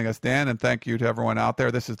for joining us, Dan, and thank you to everyone out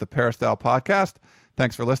there. This is the Peristyle Podcast.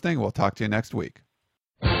 Thanks for listening. We'll talk to you next week.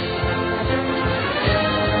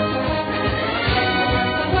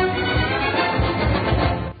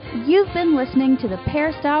 You've been listening to the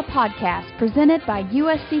Peristyle Podcast presented by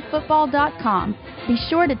USCFootball.com. Be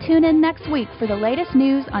sure to tune in next week for the latest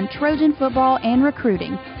news on Trojan football and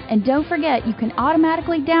recruiting. And don't forget, you can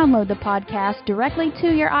automatically download the podcast directly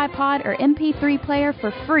to your iPod or MP3 player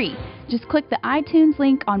for free. Just click the iTunes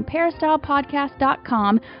link on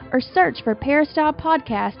peristylepodcast.com or search for Peristyle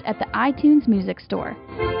Podcast at the iTunes Music Store.